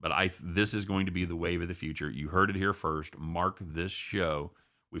 But this is going to be the wave of the future. You heard it here first. Mark this show.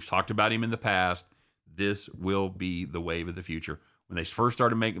 We've talked about him in the past. This will be the wave of the future. When they first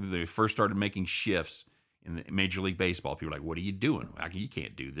started making shifts in the Major League Baseball, people were like, what are you doing? You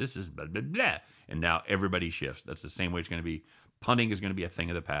can't do this. This is blah, blah, blah. And now everybody shifts. That's the same way it's going to be. Punting is going to be a thing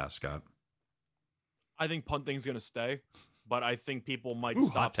of the past, Scott. I think punting's going to stay, but I think people might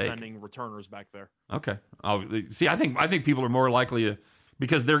stop sending returners back there. Okay. I think people are more likely to,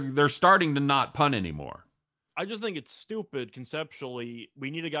 because they're starting to not punt anymore. I just think it's stupid conceptually.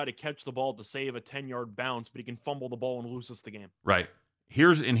 We need a guy to catch the ball to save a 10-yard bounce, but he can fumble the ball and lose us the game. Right.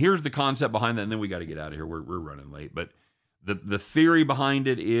 Here's the concept behind that, and then we got to get out of here. We're running late, but the theory behind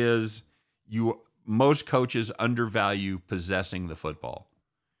it is most coaches undervalue possessing the football.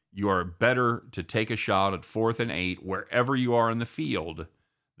 You are better to take a shot at 4th and 8 wherever you are in the field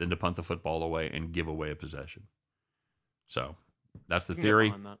than to punt the football away and give away a possession. So that's the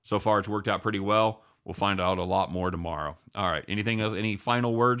theory. So far, it's worked out pretty well. We'll find out a lot more tomorrow. All right. Anything else? Any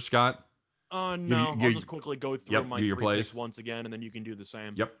final words, Scott? No. I'll just quickly go through my three plays picks once again, and then you can do the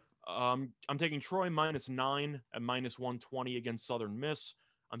same. Yep. I'm taking Troy -9 at -120 against Southern Miss.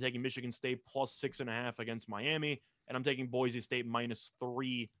 I'm taking Michigan State plus 6.5 against Miami, and I'm taking Boise State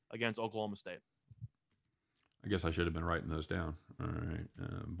 -3 against Oklahoma State. I guess I should have been writing those down. All right.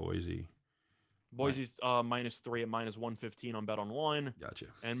 Boise. Boise's -3 at -115 on Bet Online. Gotcha.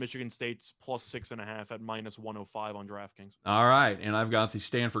 And Michigan State's plus 6.5 at -105 on DraftKings. All right. And I've got the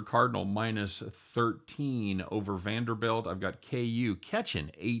Stanford Cardinal -13 over Vanderbilt. I've got KU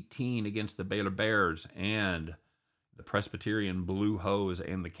catching 18 against the Baylor Bears, and the Presbyterian Blue Hose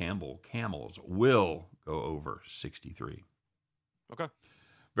and the Campbell Camels will go over 63. Okay.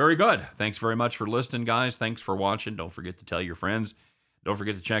 Very good. Thanks very much for listening, guys. Thanks for watching. Don't forget to tell your friends. Don't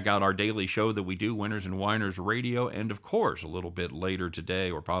forget to check out our daily show that we do, Winners and Whiners Radio. And, of course, a little bit later today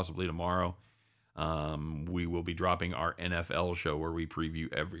or possibly tomorrow, we will be dropping our NFL show where we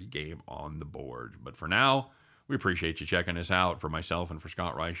preview every game on the board. But for now, we appreciate you checking us out. For myself and for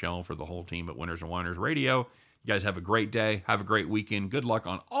Scott Reichel, for the whole team at Winners and Whiners Radio, you guys have a great day. Have a great weekend. Good luck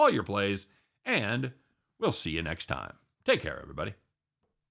on all your plays. And we'll see you next time. Take care, everybody.